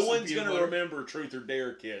 Hot no one's going to remember Truth or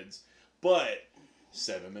Dare, kids. But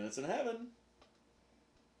 7 Minutes in Heaven?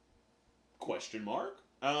 Question mark?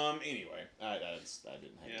 Anyway, I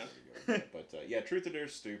didn't have to go. But Truth or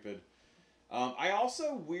Dare's stupid. I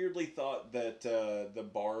also weirdly thought that the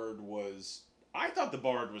Bard was... I thought the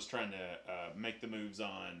Bard was trying to make the moves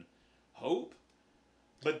on Hope.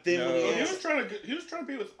 But then when he was trying to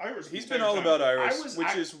be with Iris. He's been all about Iris,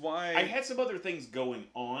 which is why... I had some other things going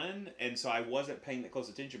on, and so I wasn't paying that close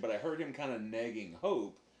attention, but I heard him kind of negging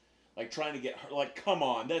Hope. Like, trying to get her, like, come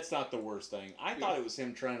on, that's not the worst thing. I thought it was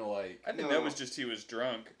him trying to, like... I think that was just he was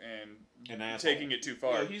drunk and taking it too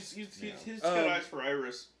far. Yeah, he's got eyes for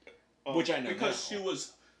Iris. Which I know because she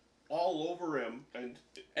was all over him.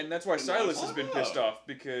 And that's why Silas has been pissed off,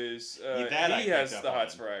 because he has the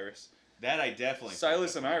hots for Iris. That I definitely...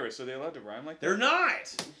 Silas and Iris, are they allowed to rhyme like that? They're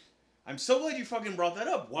not! I'm so glad you fucking brought that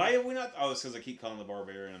up. Why have we not... Oh, it's because I keep calling the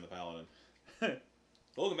Barbarian and the Paladin.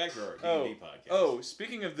 Welcome back to our D&D podcast. Oh,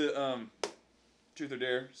 speaking of the Truth or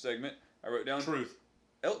Dare segment, I wrote down... Truth.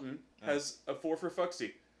 Elton has a 4 for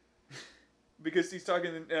Fuxy. Because he's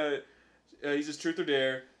talking... he says Truth or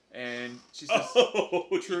Dare, and she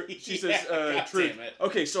says... Truth.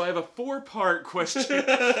 Okay, so I have a 4-part question.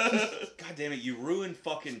 God damn it, you ruined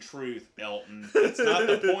fucking Truth, Elton. That's not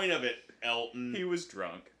the point of it, Elton. He was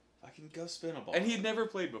drunk. I can go spin a ball. And he'd never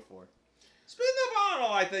played before. Spin the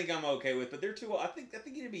bottle, I think I'm okay with, but they're too. I think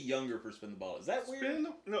you need to be younger for spin the bottle. Is that weird?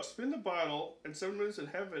 Spin the bottle and 7 Minutes in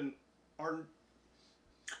Heaven are.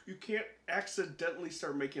 You can't accidentally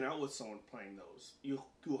start making out with someone playing those.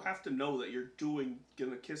 You'll have to know that you're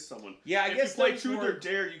gonna kiss someone. Yeah, I guess if you play Truth or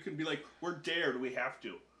Dare, you can be like, we're dared, we have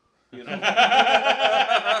to. You know.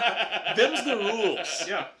 Them's the rules.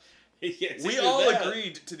 Yeah. Yes, we all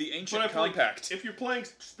agreed to the ancient compact. If you're playing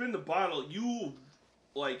Spin the Bottle, you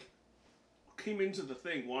came into the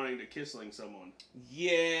thing wanting to kissling someone.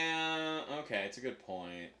 Yeah, okay, it's a good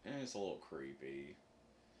point. It's a little creepy.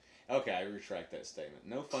 Okay, I retract that statement.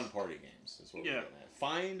 No fun party games is what we're getting at.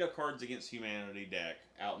 Find a Cards Against Humanity deck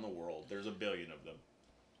out in the world. There's a billion of them.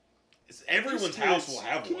 Everyone's house will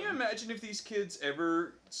have one. Can you imagine if these kids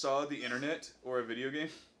ever saw the internet or a video game?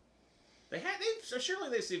 Surely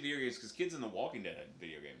they see video games because kids in The Walking Dead had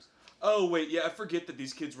video games. Oh wait, yeah, I forget that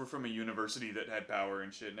these kids were from a university that had power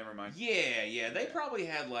and shit. Never mind. Yeah, they probably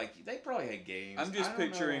had games. I'm just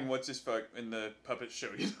picturing what's his fuck in the puppet show,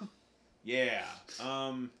 you know? Yeah.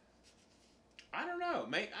 I don't know.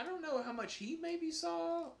 I don't know how much he maybe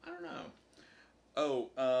saw. I don't know. Oh,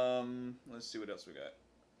 let's see what else we got.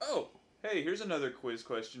 Oh, hey, here's another quiz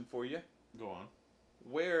question for you. Go on.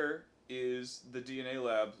 Where is the DNA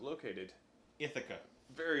lab located? Ithaca.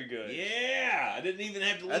 Very good. Yeah, I didn't even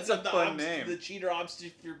have to look up the Cheater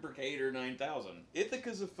Obfuscator 9000.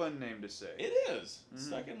 Ithaca's a fun name to say. It is. It's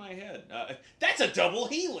stuck in my head. That's a double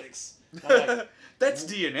helix. Like, that's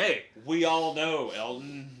DNA. We all know,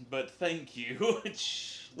 Elton, but thank you.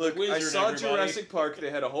 Look, I saw Jurassic Park. They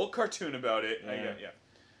had a whole cartoon about it. Yeah.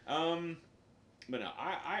 But no,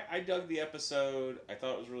 I dug the episode. I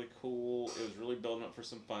thought it was really cool. It was really building up for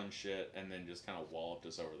some fun shit, and then just kind of walloped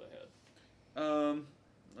us over the head.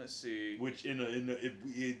 Let's see. Which in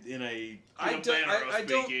a I think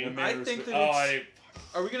that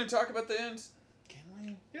are we going to talk about the end? Can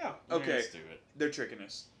we? Yeah. Okay. Let's do it. They're tricking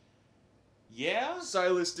us. Yeah?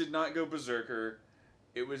 Silas did not go berserker.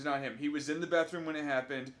 It was not him. He was in the bathroom when it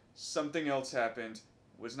happened. Something else happened.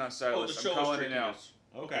 It was not Silas. I'm calling it now.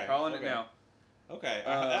 Okay. I'm calling it now. Okay.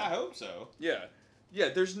 I hope so. Yeah. Yeah,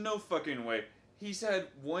 there's no fucking way. He's had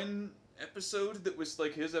one episode that was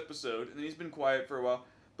like his episode, and then he's been quiet for a while.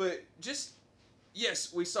 But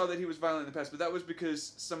yes, we saw that he was violent in the past, but that was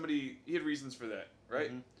because he had reasons for that, right?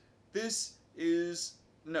 Mm-hmm. This is,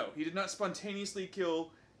 no, he did not spontaneously kill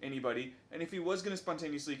anybody, and if he was going to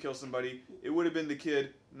spontaneously kill somebody, it would have been the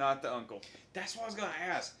kid, not the uncle. That's what I was going to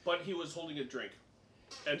ask. But he was holding a drink,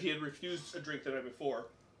 and he had refused a drink the night before.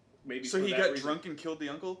 Maybe so he got drunk and killed the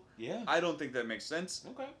uncle? Yeah. I don't think that makes sense.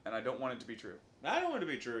 Okay. And I don't want it to be true. I don't want it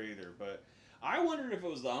to be true either, but I wondered if it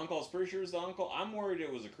was the uncle. I was pretty sure it was the uncle. I'm worried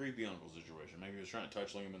it was a creepy uncle situation. Maybe he was trying to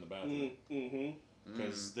touch Liam in the bathroom. Mm-hmm.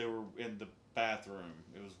 Because they were in the bathroom.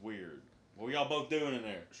 It was weird. What were y'all both doing in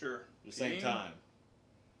there? Sure. At the same time.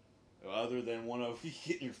 Other than one of you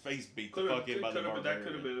getting your face beat the fuck in by the barbarian. That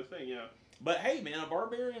could have been a thing, yeah. But hey, man, a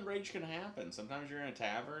barbarian rage can happen. Sometimes you're in a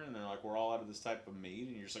tavern and they're like, we're all out of this type of meat,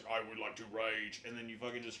 and you're just like, I would like to rage, and then you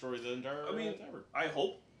fucking destroy the entire tavern.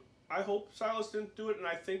 I hope Silas didn't do it, and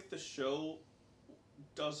I think the show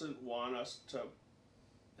doesn't want us to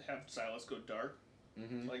have Silas go dark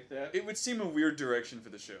like that. It would seem a weird direction for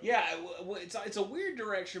the show. Yeah, it's a weird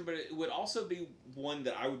direction, but it would also be one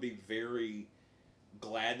that I would be very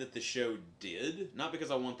glad that the show did. Not because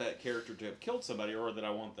I want that character to have killed somebody, or that I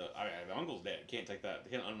want the uncle's dead. Can't take that.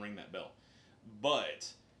 Can't unring that bell. But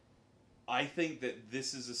I think that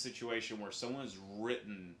this is a situation where someone's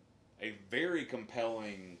written a very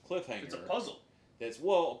compelling cliffhanger. It's a puzzle. That's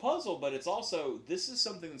a puzzle, but it's also, this is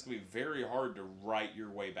something that's going to be very hard to write your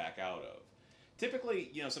way back out of.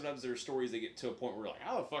 Typically, sometimes there are stories that get to a point where you're like,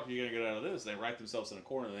 how the fuck are you going to get out of this? And they write themselves in a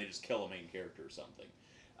corner and they just kill a main character or something.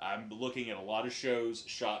 I'm looking at a lot of shows,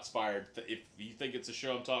 shots fired. If you think it's a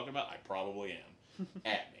show I'm talking about, I probably am.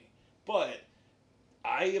 At me. But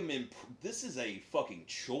this is a fucking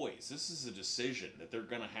choice. This is a decision that they're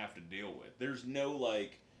going to have to deal with. There's no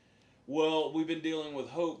well, we've been dealing with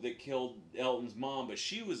Hope that killed Elton's mom, but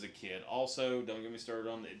she was a kid. Also, don't get me started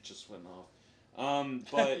on it. Just went off.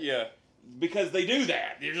 But yeah. Because they do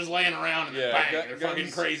that. They're just laying around and bang. They're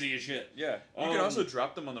fucking crazy as shit. Yeah. You can also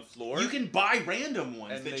drop them on the floor. You can buy random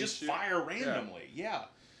ones that just fire randomly. Yeah.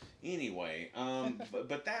 Anyway,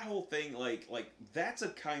 but that whole thing, that's a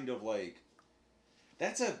kind of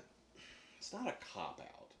it's not a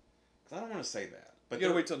cop-out. Because I don't want to say that. But you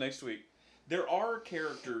gotta wait till next week. There are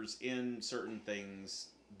characters in certain things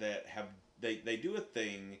that they do a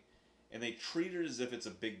thing and they treat it as if it's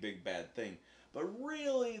a big, big bad thing. But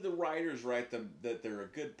really, the writers write them that they're a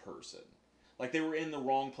good person. Like they were in the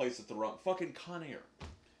wrong place at the wrong... Fucking Con Air.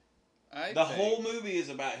 The whole movie is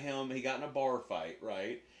about him. He got in a bar fight,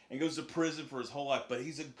 right? And goes to prison for his whole life, but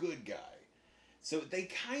he's a good guy. So they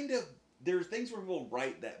kind of... There's things where people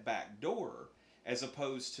write that back door as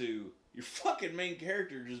opposed to your fucking main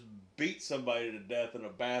character just beat somebody to death in a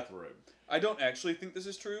bathroom. I don't actually think this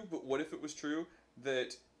is true, but what if it was true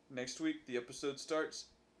that next week the episode starts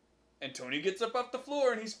and Tony gets up off the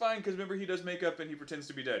floor and he's fine because remember he does makeup and he pretends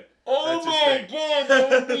to be dead. Oh my god, that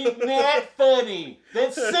would be not funny.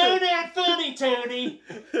 That's so not funny, Tony.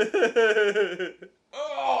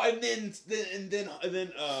 Oh, and then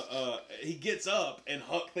he gets up and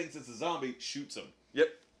Huck thinks it's a zombie, shoots him. Yep.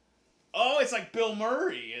 Oh, it's like Bill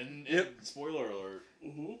Murray and Yep. Spoiler alert.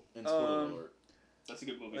 Mm-hmm. And spoiler alert. That's a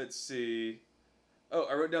good movie. Let's see. Oh,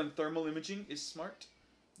 I wrote down thermal imaging is smart.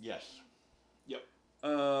 Yes. Yep.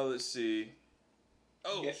 Let's see.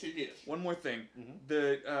 Oh, Yes, you did. one more thing. Mm-hmm.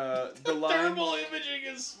 The line. Thermal imaging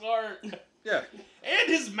is smart. Yeah. And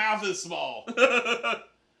his mouth is small. I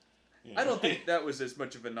don't think that was as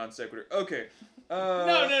much of a non sequitur. Okay.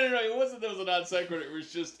 No. It wasn't. That was a non sequitur. It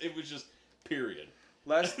was just. Period.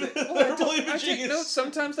 Last thing. Thermal I imaging take is. notes.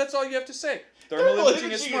 Sometimes that's all you have to say. Thermal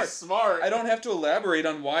imaging is smart. smart. I don't have to elaborate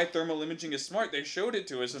on why thermal imaging is smart. They showed it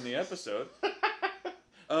to us in the episode.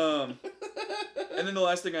 And then the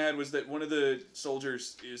last thing I had was that one of the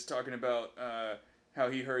soldiers is talking about how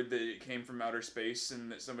he heard that it came from outer space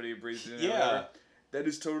and that somebody breathed in it. Yeah. Or whatever. That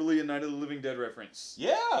is totally a Night of the Living Dead reference.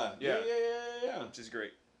 Yeah. Yeah. Yeah. Which is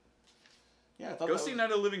great. Yeah. I thought Go that see was...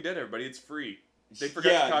 Night of the Living Dead, everybody. It's free. They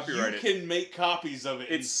forgot to copyright it. You can make copies of it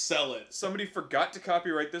and It's- sell it. Somebody forgot to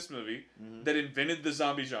copyright this movie that invented the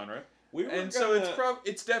zombie genre. We were So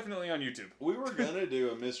it's definitely on YouTube. We were gonna do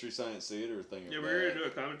a Mystery Science Theater thing. Yeah, we were going to do a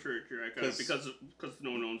commentary track on it because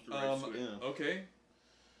no one owns the rights to it. Yeah. Okay.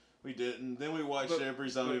 We didn't. Then we watched But- every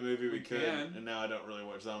zombie but movie we we could, can. and now I don't really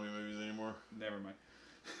watch zombie movies anymore. Never mind.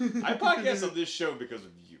 I podcast on this show because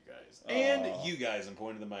of you guys and you guys. I'm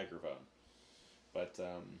pointing to the microphone. But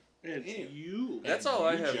It's anyway. you. That's And all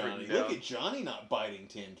I you, have Johnny. written Look down. at Johnny not biting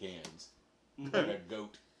tin cans like a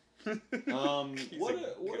goat. What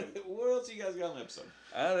else you guys got on the episode?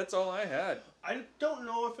 That's all I had. I don't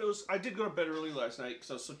know if it was. I did go to bed early last night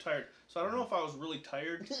because I was so tired. So I don't know if I was really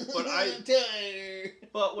tired, but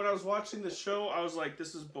But when I was watching the show, I was like,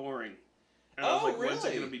 "This is boring," and I was Oh, like, "When's it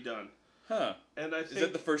really? gonna be done?" Huh. And I think Is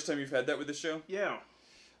that the first time you've had that with the show? yeah.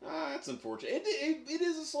 That's unfortunate. It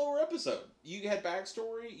is a slower episode. You had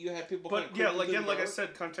backstory. You had people. But kind of yeah, creeping like through again, the like I dark.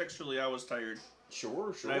 said, contextually, I was tired.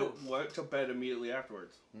 Sure. And I went to bed immediately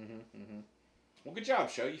afterwards. Well, good job,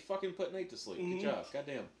 show. You fucking put Nate to sleep. Mhm. Good job.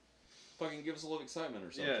 Goddamn. Fucking give us a little excitement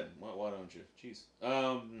or something. Yeah. Why don't you? Jeez.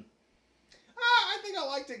 I think I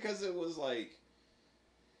liked it because it was like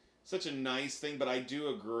such a nice thing. But I do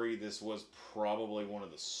agree this was probably one of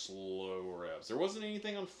the slower eps. There wasn't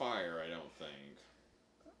anything on fire. I don't think.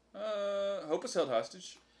 Hope was held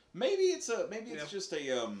hostage. Maybe it's Yeah. just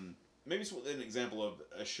a maybe it's an example of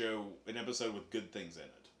an episode with good things in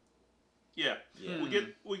it. Yeah. Yeah.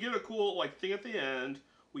 We get a cool like thing at the end.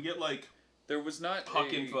 We get like There was not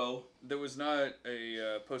puck info. There was not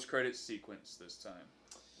a post-credit sequence this time.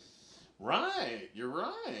 Right, you're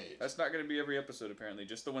right. That's not going to be every episode, apparently.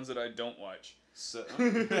 Just the ones that I don't watch. So,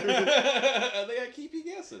 they gotta keep you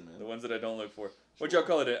guessing, man. The ones that I don't look for. What'd y'all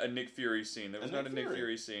call it? A Nick Fury scene. There was A not Nick a Nick Fury.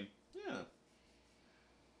 Fury scene. Yeah.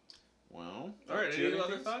 Well. All right. Do you Any have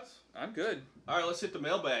other anything? thoughts? I'm good. All right. Let's hit the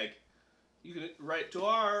mailbag. You can write to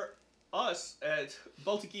us at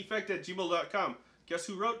balticeffect@gmail.com. Guess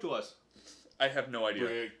who wrote to us? I have no idea.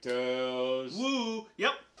 Brick toes. Woo.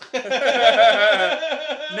 Yep. Nate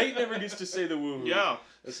never gets to say the woo. Yeah.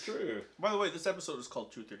 That's true. By the way, this episode is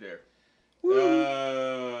called Truth or Dare.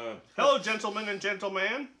 Hello, gentlemen and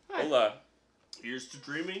gentlemen. Hola. Here's to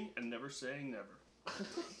dreaming and never saying never.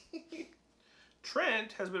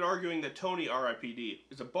 Trent has been arguing that Tony, R.I.P.D.,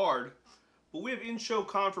 is a bard, but we have in-show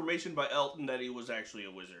confirmation by Elton that he was actually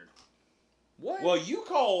a wizard. What? Well, you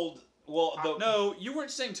called. Well, No, you weren't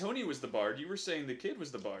saying Tony was the bard. You were saying the kid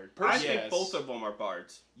was the bard. I Yes. think both of them are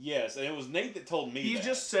bards. Yes, and it was Nate that told me. He's that.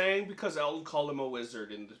 just saying because Elton called him a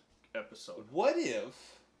wizard in the episode. What if?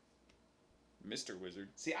 Mr. Wizard.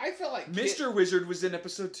 See, I feel like Mr. Wizard was in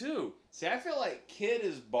episode 2. See, I feel like Kid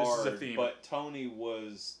is bard, a theme. but Tony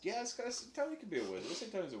was. Yeah, Tony could be a wizard. Let's say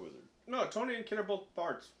Tony's a wizard. No, Tony and Kid are both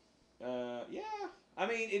bards. Yeah. I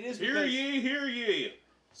mean, it is. Hear because- ye, hear ye.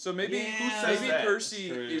 So maybe Yeah, who says maybe that? Percy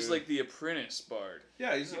True. is like the apprentice bard.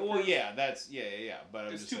 Yeah, he's Well, yeah, that's yeah. But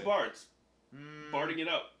I'm It's just two saying. bards barding it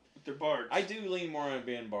up with their bards. I do lean more on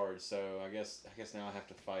being bard, so I guess now I have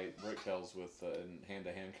to fight Bricktails with in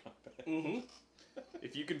hand-to-hand combat. Mm-hmm.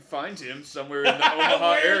 If you can find him somewhere in the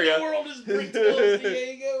Omaha Where area. in the world is Bricktails,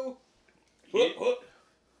 Diego? Whoop, whoop.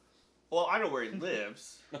 Well, I know where he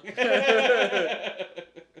lives.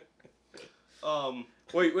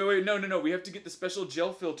 Wait, no. We have to get the special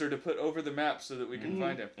gel filter to put over the map so that we can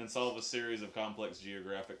find him. And solve a series of complex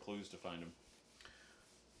geographic clues to find him.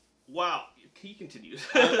 Wow. He continues.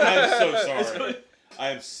 I'm so sorry. I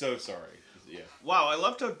am so sorry. Yeah. Wow, I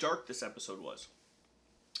loved how dark this episode was.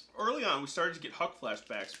 Early on, we started to get Huck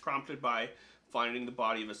flashbacks prompted by finding the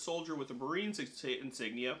body of a soldier with a Marine's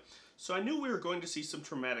insignia, so I knew we were going to see some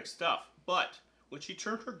traumatic stuff. But When she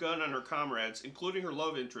turned her gun on her comrades, including her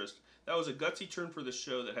love interest, that was a gutsy turn for the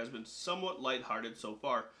show that has been somewhat lighthearted so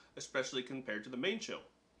far, especially compared to the main show.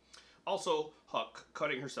 Also, Huck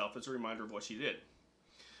cutting herself is a reminder of what she did.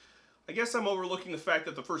 I guess I'm overlooking the fact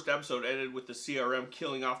that the first episode ended with the CRM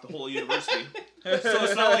killing off the whole university. So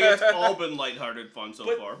it's not like it's all been lighthearted fun so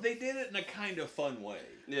far. They did it in a kind of fun way.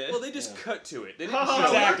 Yeah. Well, they just cut to it. They didn't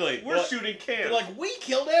Exactly. We're shooting cans. They're like, we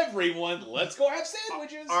killed everyone. Let's go have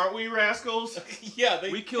sandwiches. Aren't we rascals? Yeah,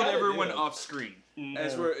 we killed everyone off screen.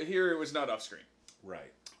 As we're here, it was not off screen.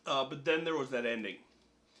 Right. But then there was that ending.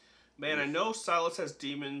 Man, I know Silas has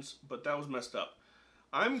demons, but that was messed up.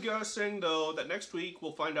 I'm guessing, though, that next week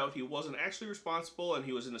we'll find out he wasn't actually responsible and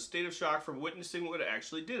he was in a state of shock from witnessing what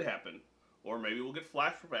actually did happen. Or maybe we'll get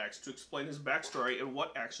flashbacks to explain his backstory and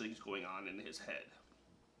what actually is going on in his head.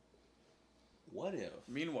 What if...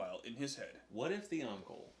 Meanwhile, in his head. What if the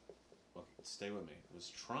uncle, okay, stay with me, was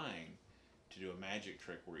trying to do a magic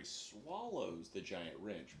trick where he swallows the giant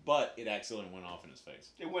wrench, but it accidentally went off in his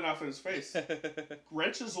face? It went off in his face.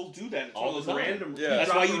 Wrenches will do that. It's all the time. Random. Yeah.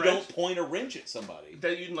 That's why you don't point a wrench at somebody.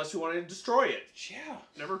 Unless you want to destroy it. Yeah.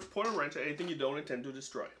 Never point a wrench at anything you don't intend to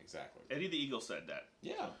destroy. Exactly. Eddie the Eagle said that.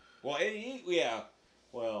 Yeah. Well, Eddie, yeah.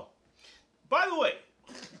 Well. By the way,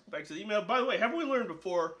 back to the email. By the way, haven't we learned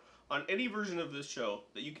before on any version of this show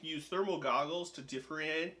that you can use thermal goggles to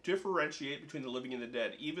differentiate between the living and the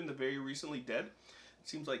dead, even the very recently dead? It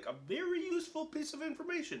seems like a very useful piece of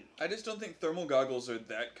information. I just don't think thermal goggles are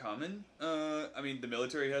that common. I mean, the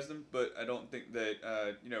military has them, but I don't think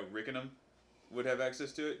that, Rickenham would have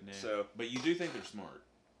access to it. Nah. So, but you do think they're smart.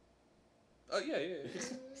 Oh, yeah.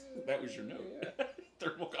 That was your note. Yeah.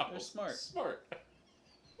 Thermal goggles. They're smart. Smart.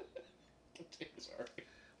 Sorry.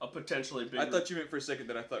 A potentially big... I thought you meant for a second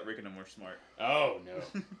that I thought Rickenham were smart. Oh,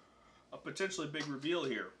 no. A potentially big reveal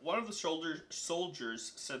here. One of the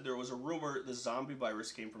soldiers said there was a rumor the zombie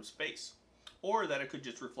virus came from space. Or that it could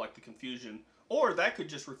just reflect the confusion. Or that could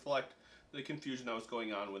just reflect the confusion that was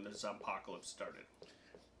going on when the zompocalypse started.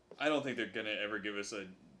 I don't think they're going to ever give us a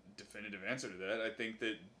definitive answer to that. I think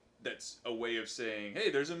that that's a way of saying, hey,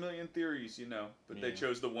 there's a million theories, But they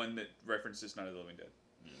chose the one that references Night of the Living Dead.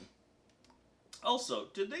 Also,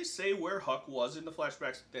 did they say where Huck was in the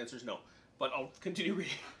flashbacks? The answer is no. But I'll continue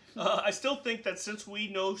reading. I still think that since we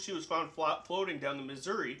know she was found floating down the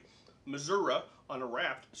Missouri on a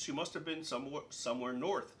raft, she must have been somewhere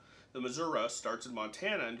north. The Missouri starts in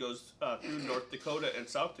Montana and goes through North Dakota and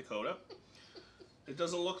South Dakota. It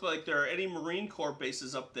doesn't look like there are any Marine Corps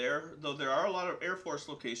bases up there, though there are a lot of Air Force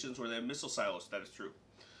locations where they have missile silos. That is true.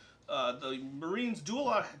 The Marines do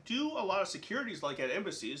a lot of securities, like at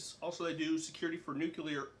embassies. Also, they do security for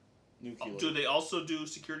nuclear. Do they also do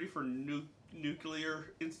security for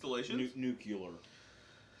nuclear installations? Nuclear.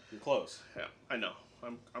 You're close. Yeah, I know.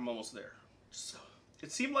 I'm almost there. So,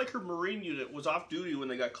 it seemed like her Marine unit was off duty when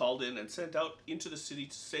they got called in and sent out into the city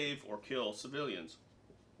to save or kill civilians.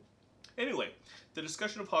 Anyway, the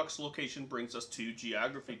discussion of Huck's location brings us to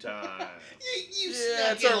geography time.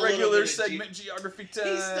 It's our regular segment, geography time.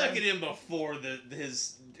 He snuck it in before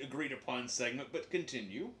his agreed upon segment, but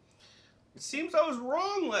continue. It seems I was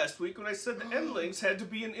wrong last week when I said the Endlings had to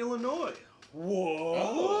be in Illinois.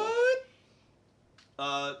 What?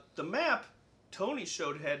 The map Tony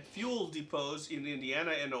showed had fuel depots in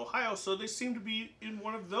Indiana and Ohio, so they seem to be in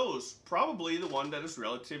one of those. Probably the one that is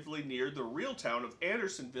relatively near the real town of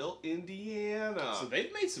Andersonville, Indiana. So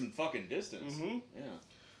they've made some fucking distance. Mm-hmm. Yeah.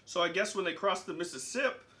 So I guess when they cross the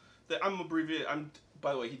Mississippi, I'm abbreviating.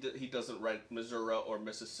 By the way, he doesn't write Missouri or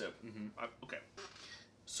Mississippi. Mm-hmm. Okay.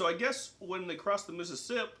 So I guess when they crossed the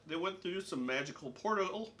Mississippi, they went through some magical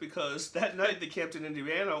portal because that night they camped in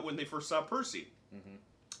Indiana when they first saw Percy. Mm-hmm.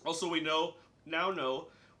 Also, we know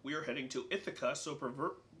we are heading to Ithaca, so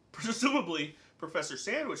presumably Professor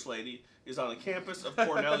Sandwich Lady is on the campus of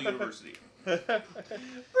Cornell University. Professor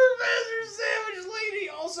Sandwich Lady,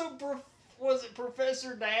 also was it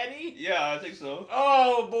Professor Daddy? Yeah, I think so.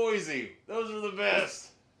 Oh, Boise. Those are the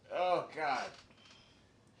best. Oh, God.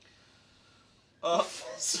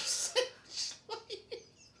 Professor Sandwich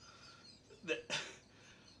Lady.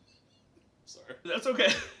 Sorry. That's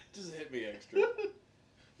okay. Just hit me extra.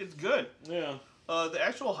 It's good. Yeah. The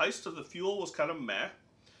actual heist of the fuel was kind of meh.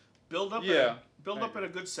 Build up in a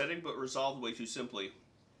good setting, but resolved way too simply.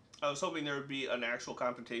 I was hoping there would be an actual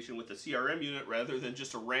confrontation with the CRM unit rather than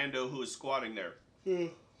just a rando who is squatting there.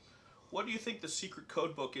 What do you think the secret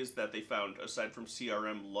code book is that they found, aside from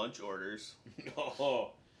CRM lunch orders?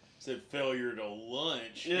 Oh, said failure to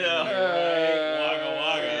lunch. Yeah. Right? Wagga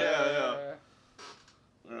wagga.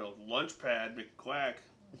 Yeah. Lunch pad, McQuack.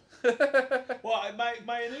 Well,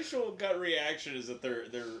 my initial gut reaction is that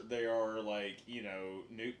they are like, you know,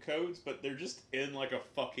 nuke codes, but they're just in like a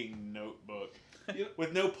fucking notebook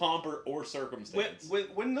with no pomp or circumstance.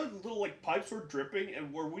 When the little like pipes were dripping,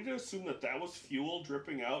 and were we to assume that was fuel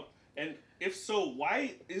dripping out? And if so,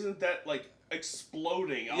 why isn't that like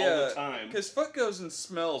exploding all the time? Because fuck goes and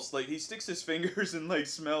smells. Like he sticks his fingers and like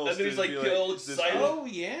smells. And then he's like all excited. Oh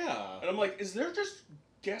yeah. And I'm like, is there just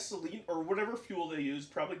gasoline or whatever fuel they use?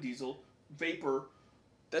 Probably diesel, vapor.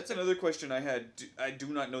 That's another question I had. I do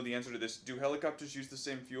not know the answer to this. Do helicopters use the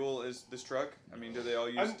same fuel as this truck? I mean, do they all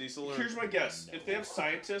use diesel? Or? Here's my guess. No. If they have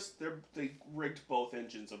scientists, they rigged both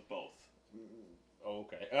engines of both.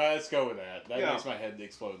 Okay, let's go with that. That makes my head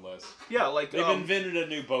explode less. Yeah, like they've invented a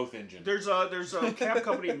new both engine. There's a cab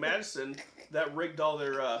company in Madison that rigged all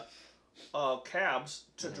their cabs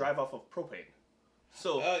to drive off of propane.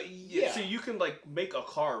 So so you can like make a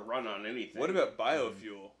car run on anything. What about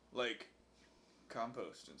biofuel, like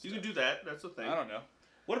compost and stuff? You can do that. That's the thing. I don't know.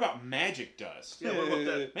 What about magic dust? Yeah, what about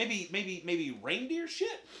that? Maybe reindeer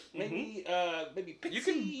shit. Maybe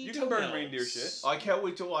pixie. You can burn reindeer shit. I can't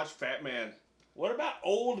wait to watch Fat Man. What about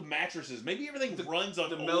old mattresses? Maybe everything runs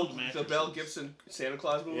on old mattresses. The Mel Gibson Santa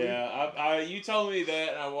Claus movie? Yeah, you told me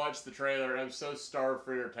that, and I watched the trailer, and I'm so starved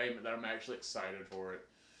for entertainment that I'm actually excited for it.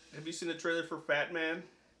 Have you seen the trailer for Fat Man?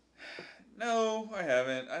 No, I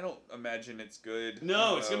haven't. I don't imagine it's good.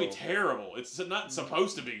 No, it's going to be terrible. It's not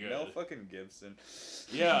supposed to be good. Mel fucking Gibson.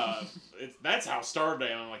 Yeah, that's how starved I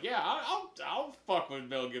am. I'm like, yeah, I'll fuck with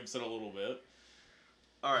Mel Gibson a little bit.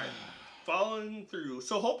 All right. Following through.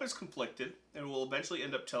 So Hope is conflicted and will eventually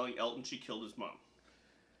end up telling Elton she killed his mom.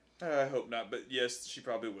 I hope not, but yes, she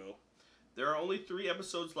probably will. There are only 3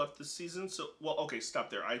 episodes left this season, so... Well, okay,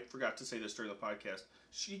 stop there. I forgot to say this during the podcast.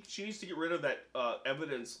 She needs to get rid of that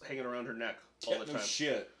evidence hanging around her neck all the time. No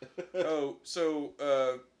shit.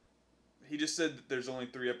 He just said that there's only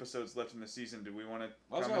 3 episodes left in the season. Do we want to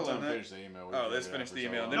comment on that? Finish the email. Let's finish the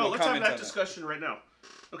email. No, let's have that discussion right now.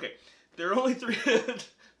 Okay, there are only 3...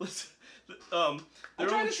 I'm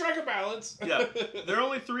trying to strike a balance. Yeah, there are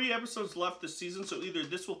only 3 episodes left this season, so either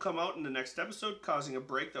this will come out in the next episode, causing a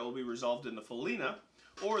break that will be resolved in the Felina,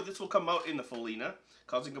 or this will come out in the Felina,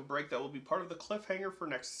 causing a break that will be part of the cliffhanger for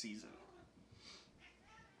next season.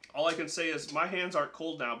 All I can say is, my hands aren't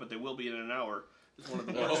cold now, but they will be in an hour. It's one of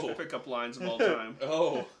the worst pickup lines of all time.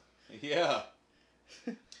 Oh, yeah.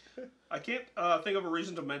 I can't think of a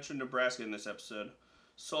reason to mention Nebraska in this episode.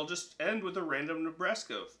 So I'll just end with a random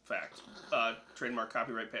Nebraska fact. Trademark,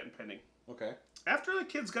 copyright, patent pending. Okay. After the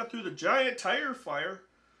kids got through the giant tire fire,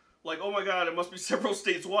 like, oh my god, it must be several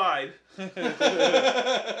states wide. Yeah.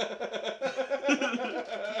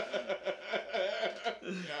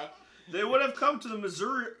 They would have come to the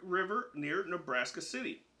Missouri River near Nebraska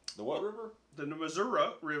City. The what river? The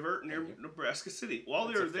Missouri River near Nebraska City. While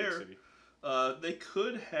they were there, they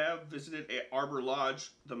could have visited Arbor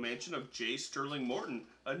Lodge, the mansion of J. Sterling Morton,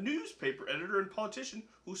 a newspaper editor and politician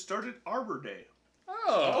who started Arbor Day.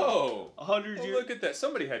 Oh. 100 years. Look at that.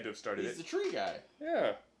 Somebody had to have started He's the tree guy.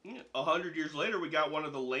 Yeah. 100 years later, we got one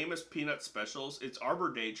of the lamest peanut specials. It's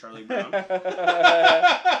Arbor Day, Charlie Brown.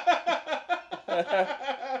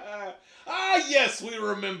 Yes, we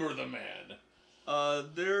remember the man.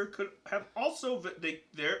 There could have also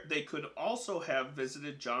they could also have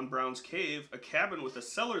visited John Brown's cave, a cabin with a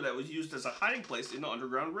cellar that was used as a hiding place in the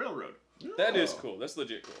Underground Railroad. That is cool. That's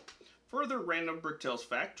legit cool. Further random Bricktails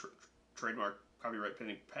fact, trademark, copyright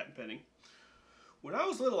pending, patent pending. When I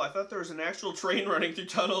was little, I thought there was an actual train running through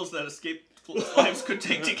tunnels that escaped lives could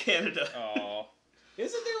take to Canada. Oh,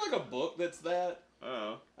 isn't there like a book that's that?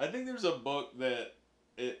 Oh, I think there's a book that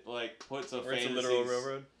it like puts a fantasy. It's a literal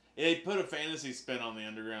railroad. They put a fantasy spin on the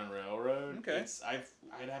Underground Railroad. Okay.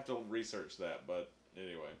 I'd have to research that, but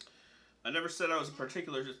anyway. I never said I was a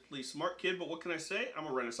particularly smart kid, but what can I say? I'm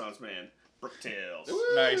a Renaissance man. Bricktails.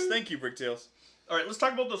 Nice. Thank you, Bricktails. All right, let's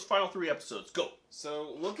talk about those final 3 episodes. Go.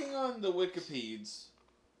 So, looking on the Wikipedias,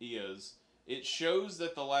 it shows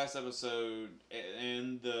that the last episode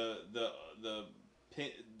and the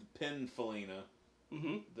Penfelina,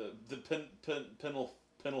 the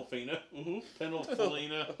Penelfina,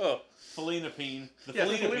 Penelfelina, Felinapine, the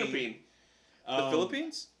Felinapine. The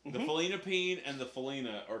Philippines? The Felinapine and the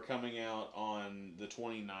Felina are coming out on the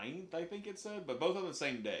 29th, I think it said, but both on the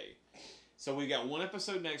same day. So we got 1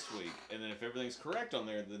 episode next week, and then if everything's correct on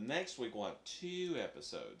there, the next week we'll have 2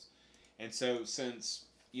 episodes. And so since,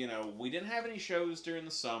 we didn't have any shows during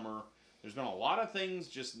the summer, there's been a lot of things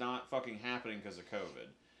just not fucking happening because of COVID.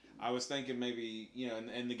 I was thinking maybe,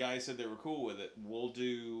 and the guys said they were cool with it, we'll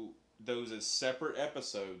do those as separate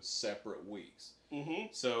episodes, separate weeks. Mm-hmm.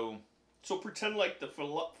 So So pretend like the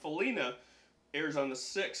Felina airs on the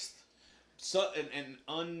 6th. So and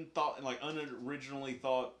unoriginally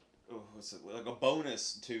thought, like a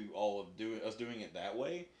bonus to all of us doing it that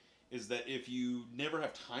way is that if you never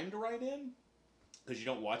have time to write in because you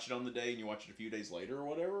don't watch it on the day and you watch it a few days later or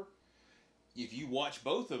whatever, if you watch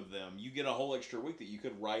both of them, you get a whole extra week that you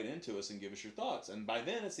could write into us and give us your thoughts. And by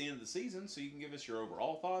then, it's the end of the season, so you can give us your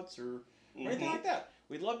overall thoughts or anything like that.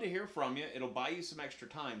 We'd love to hear from you. It'll buy you some extra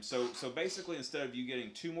time. So basically, instead of you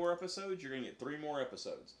getting 2 more episodes, you're going to get 3 more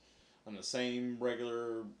episodes on the same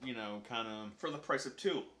regular, kind of... For the price of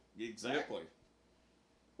 2. Exactly.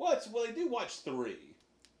 Well, they do watch 3.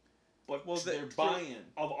 But they're buying.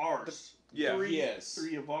 Of ours. Yeah.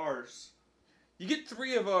 3 of ours. You get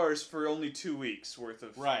 3 of ours for only 2 weeks worth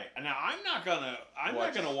of. Right. Now I'm not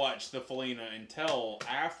gonna watch the Felina until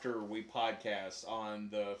after we podcast on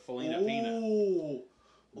the Felina Pina. Ooh.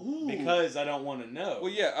 Because I don't want to know.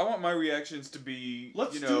 Well, yeah, I want my reactions to be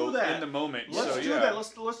do that in the moment. Let's do that.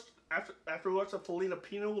 Let's after we watch the Felina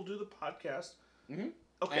Pina, we'll do the podcast. Mm-hmm.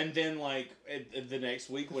 Okay. And then the next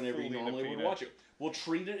week, whenever you normally would watch it, we'll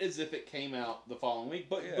treat it as if it came out the following week.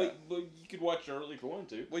 But you could watch it early if you want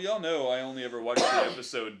to. Well, y'all know I only ever watch the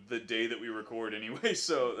episode the day that we record anyway,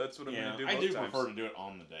 so that's what I'm going to do. I do prefer to do it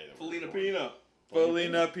on the day that we record.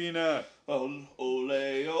 Felina Pina. Ole,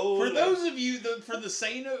 ole. For those of you, for the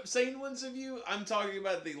sane ones of you, I'm talking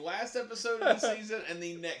about the last episode of the season and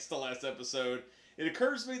the next to last episode. It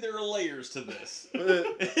occurs to me there are layers to this.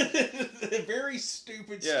 Very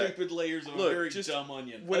stupid layers of a very dumb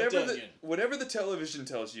onion. Whatever the television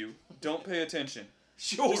tells you, don't pay attention.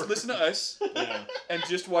 Sure. Just listen to us. And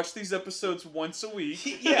just watch these episodes once a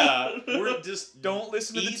week. Yeah. We're just... Don't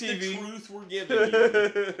listen to the TV. Eat the truth we're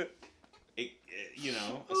giving you.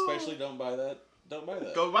 Especially don't buy that. Don't buy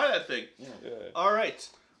that. Don't buy that thing. Yeah. All right.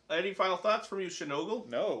 Any final thoughts from you, Shinogle?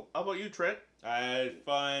 No. How about you, Trent? I had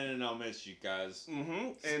fun and I'll miss you guys. Mm-hmm.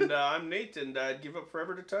 And I'm Nate, and I'd give up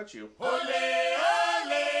forever to touch you. Ole, ole, ole,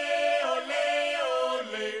 ole,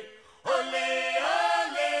 ole, ole, ole,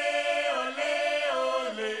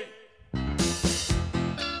 ole.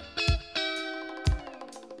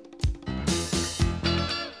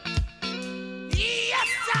 Yes,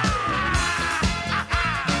 sir!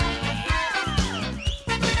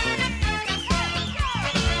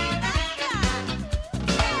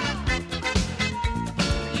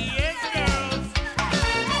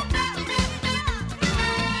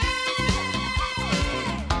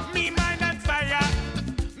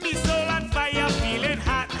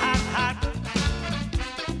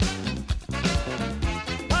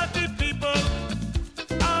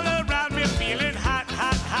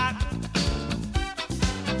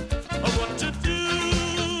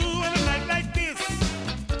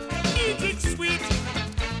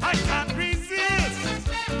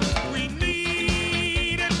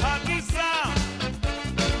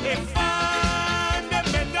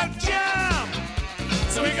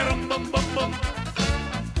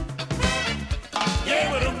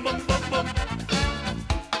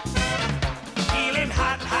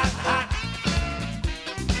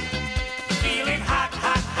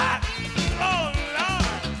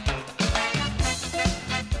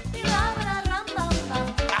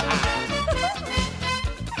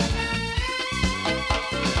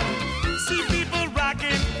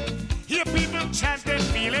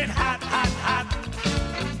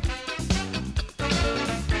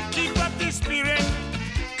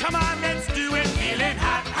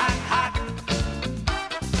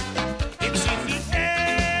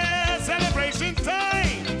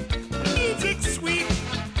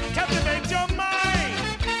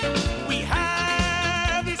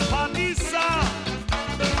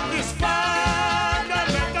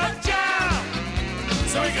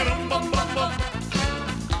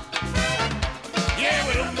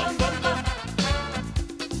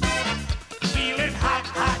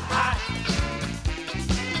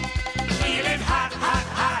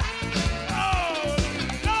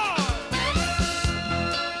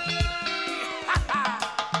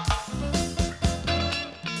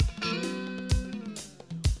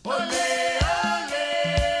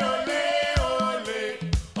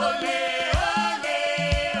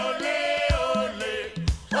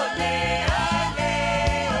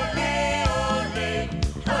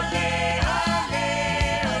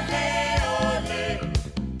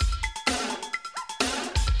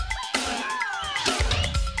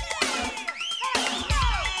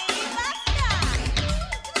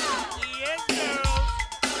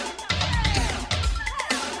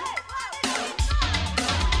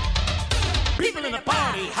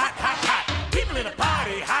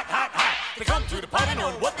 They come to the party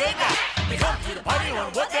knowing what they got. They come to the party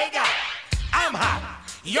knowing what they got. hot,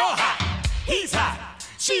 you're hot, he's hot,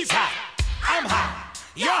 she's hot, I'm hot,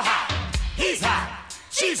 you're hot, he's hot,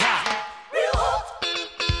 she's hot. Real hot,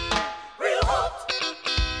 real hot,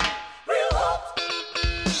 real hot,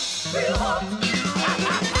 real hot.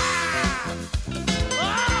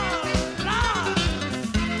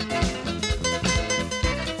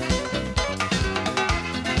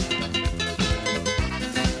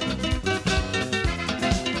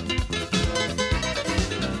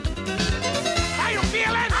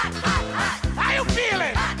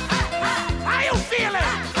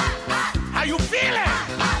 How you feeling?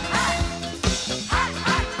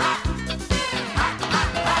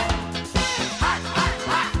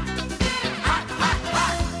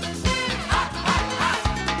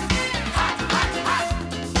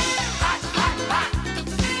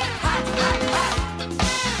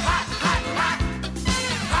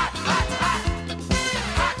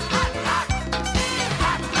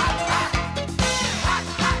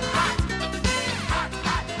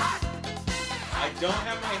 Don't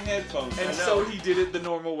have my headphones. And so he did it the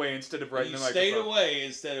normal way instead of right in the microphone. Stayed away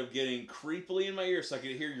instead of getting creepily in my ear so I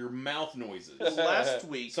could hear your mouth noises. Last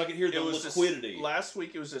week, so I could hear the liquidity. Last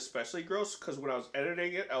week it was especially gross because when I was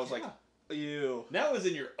editing it, I was like, ew. Now it was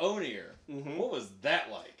in your own ear. Mm-hmm. What was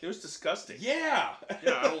that like? It was disgusting. Yeah.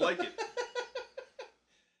 Yeah, I don't like it.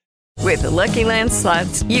 With the Lucky Land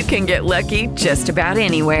Slots, you can get lucky just about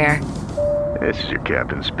anywhere. This is your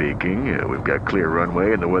captain speaking. We've got clear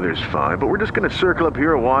runway and the weather's fine, but we're just going to circle up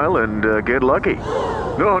here a while and get lucky.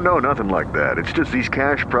 No, nothing like that. It's just these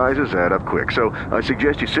cash prizes add up quick. So I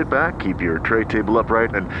suggest you sit back, keep your tray table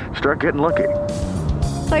upright, and start getting lucky.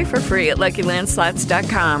 Play for free at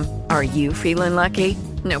LuckyLandSlots.com. Are you feeling lucky?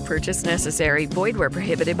 No purchase necessary. Void where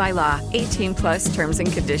prohibited by law. 18+ terms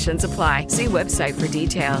and conditions apply. See website for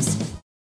details.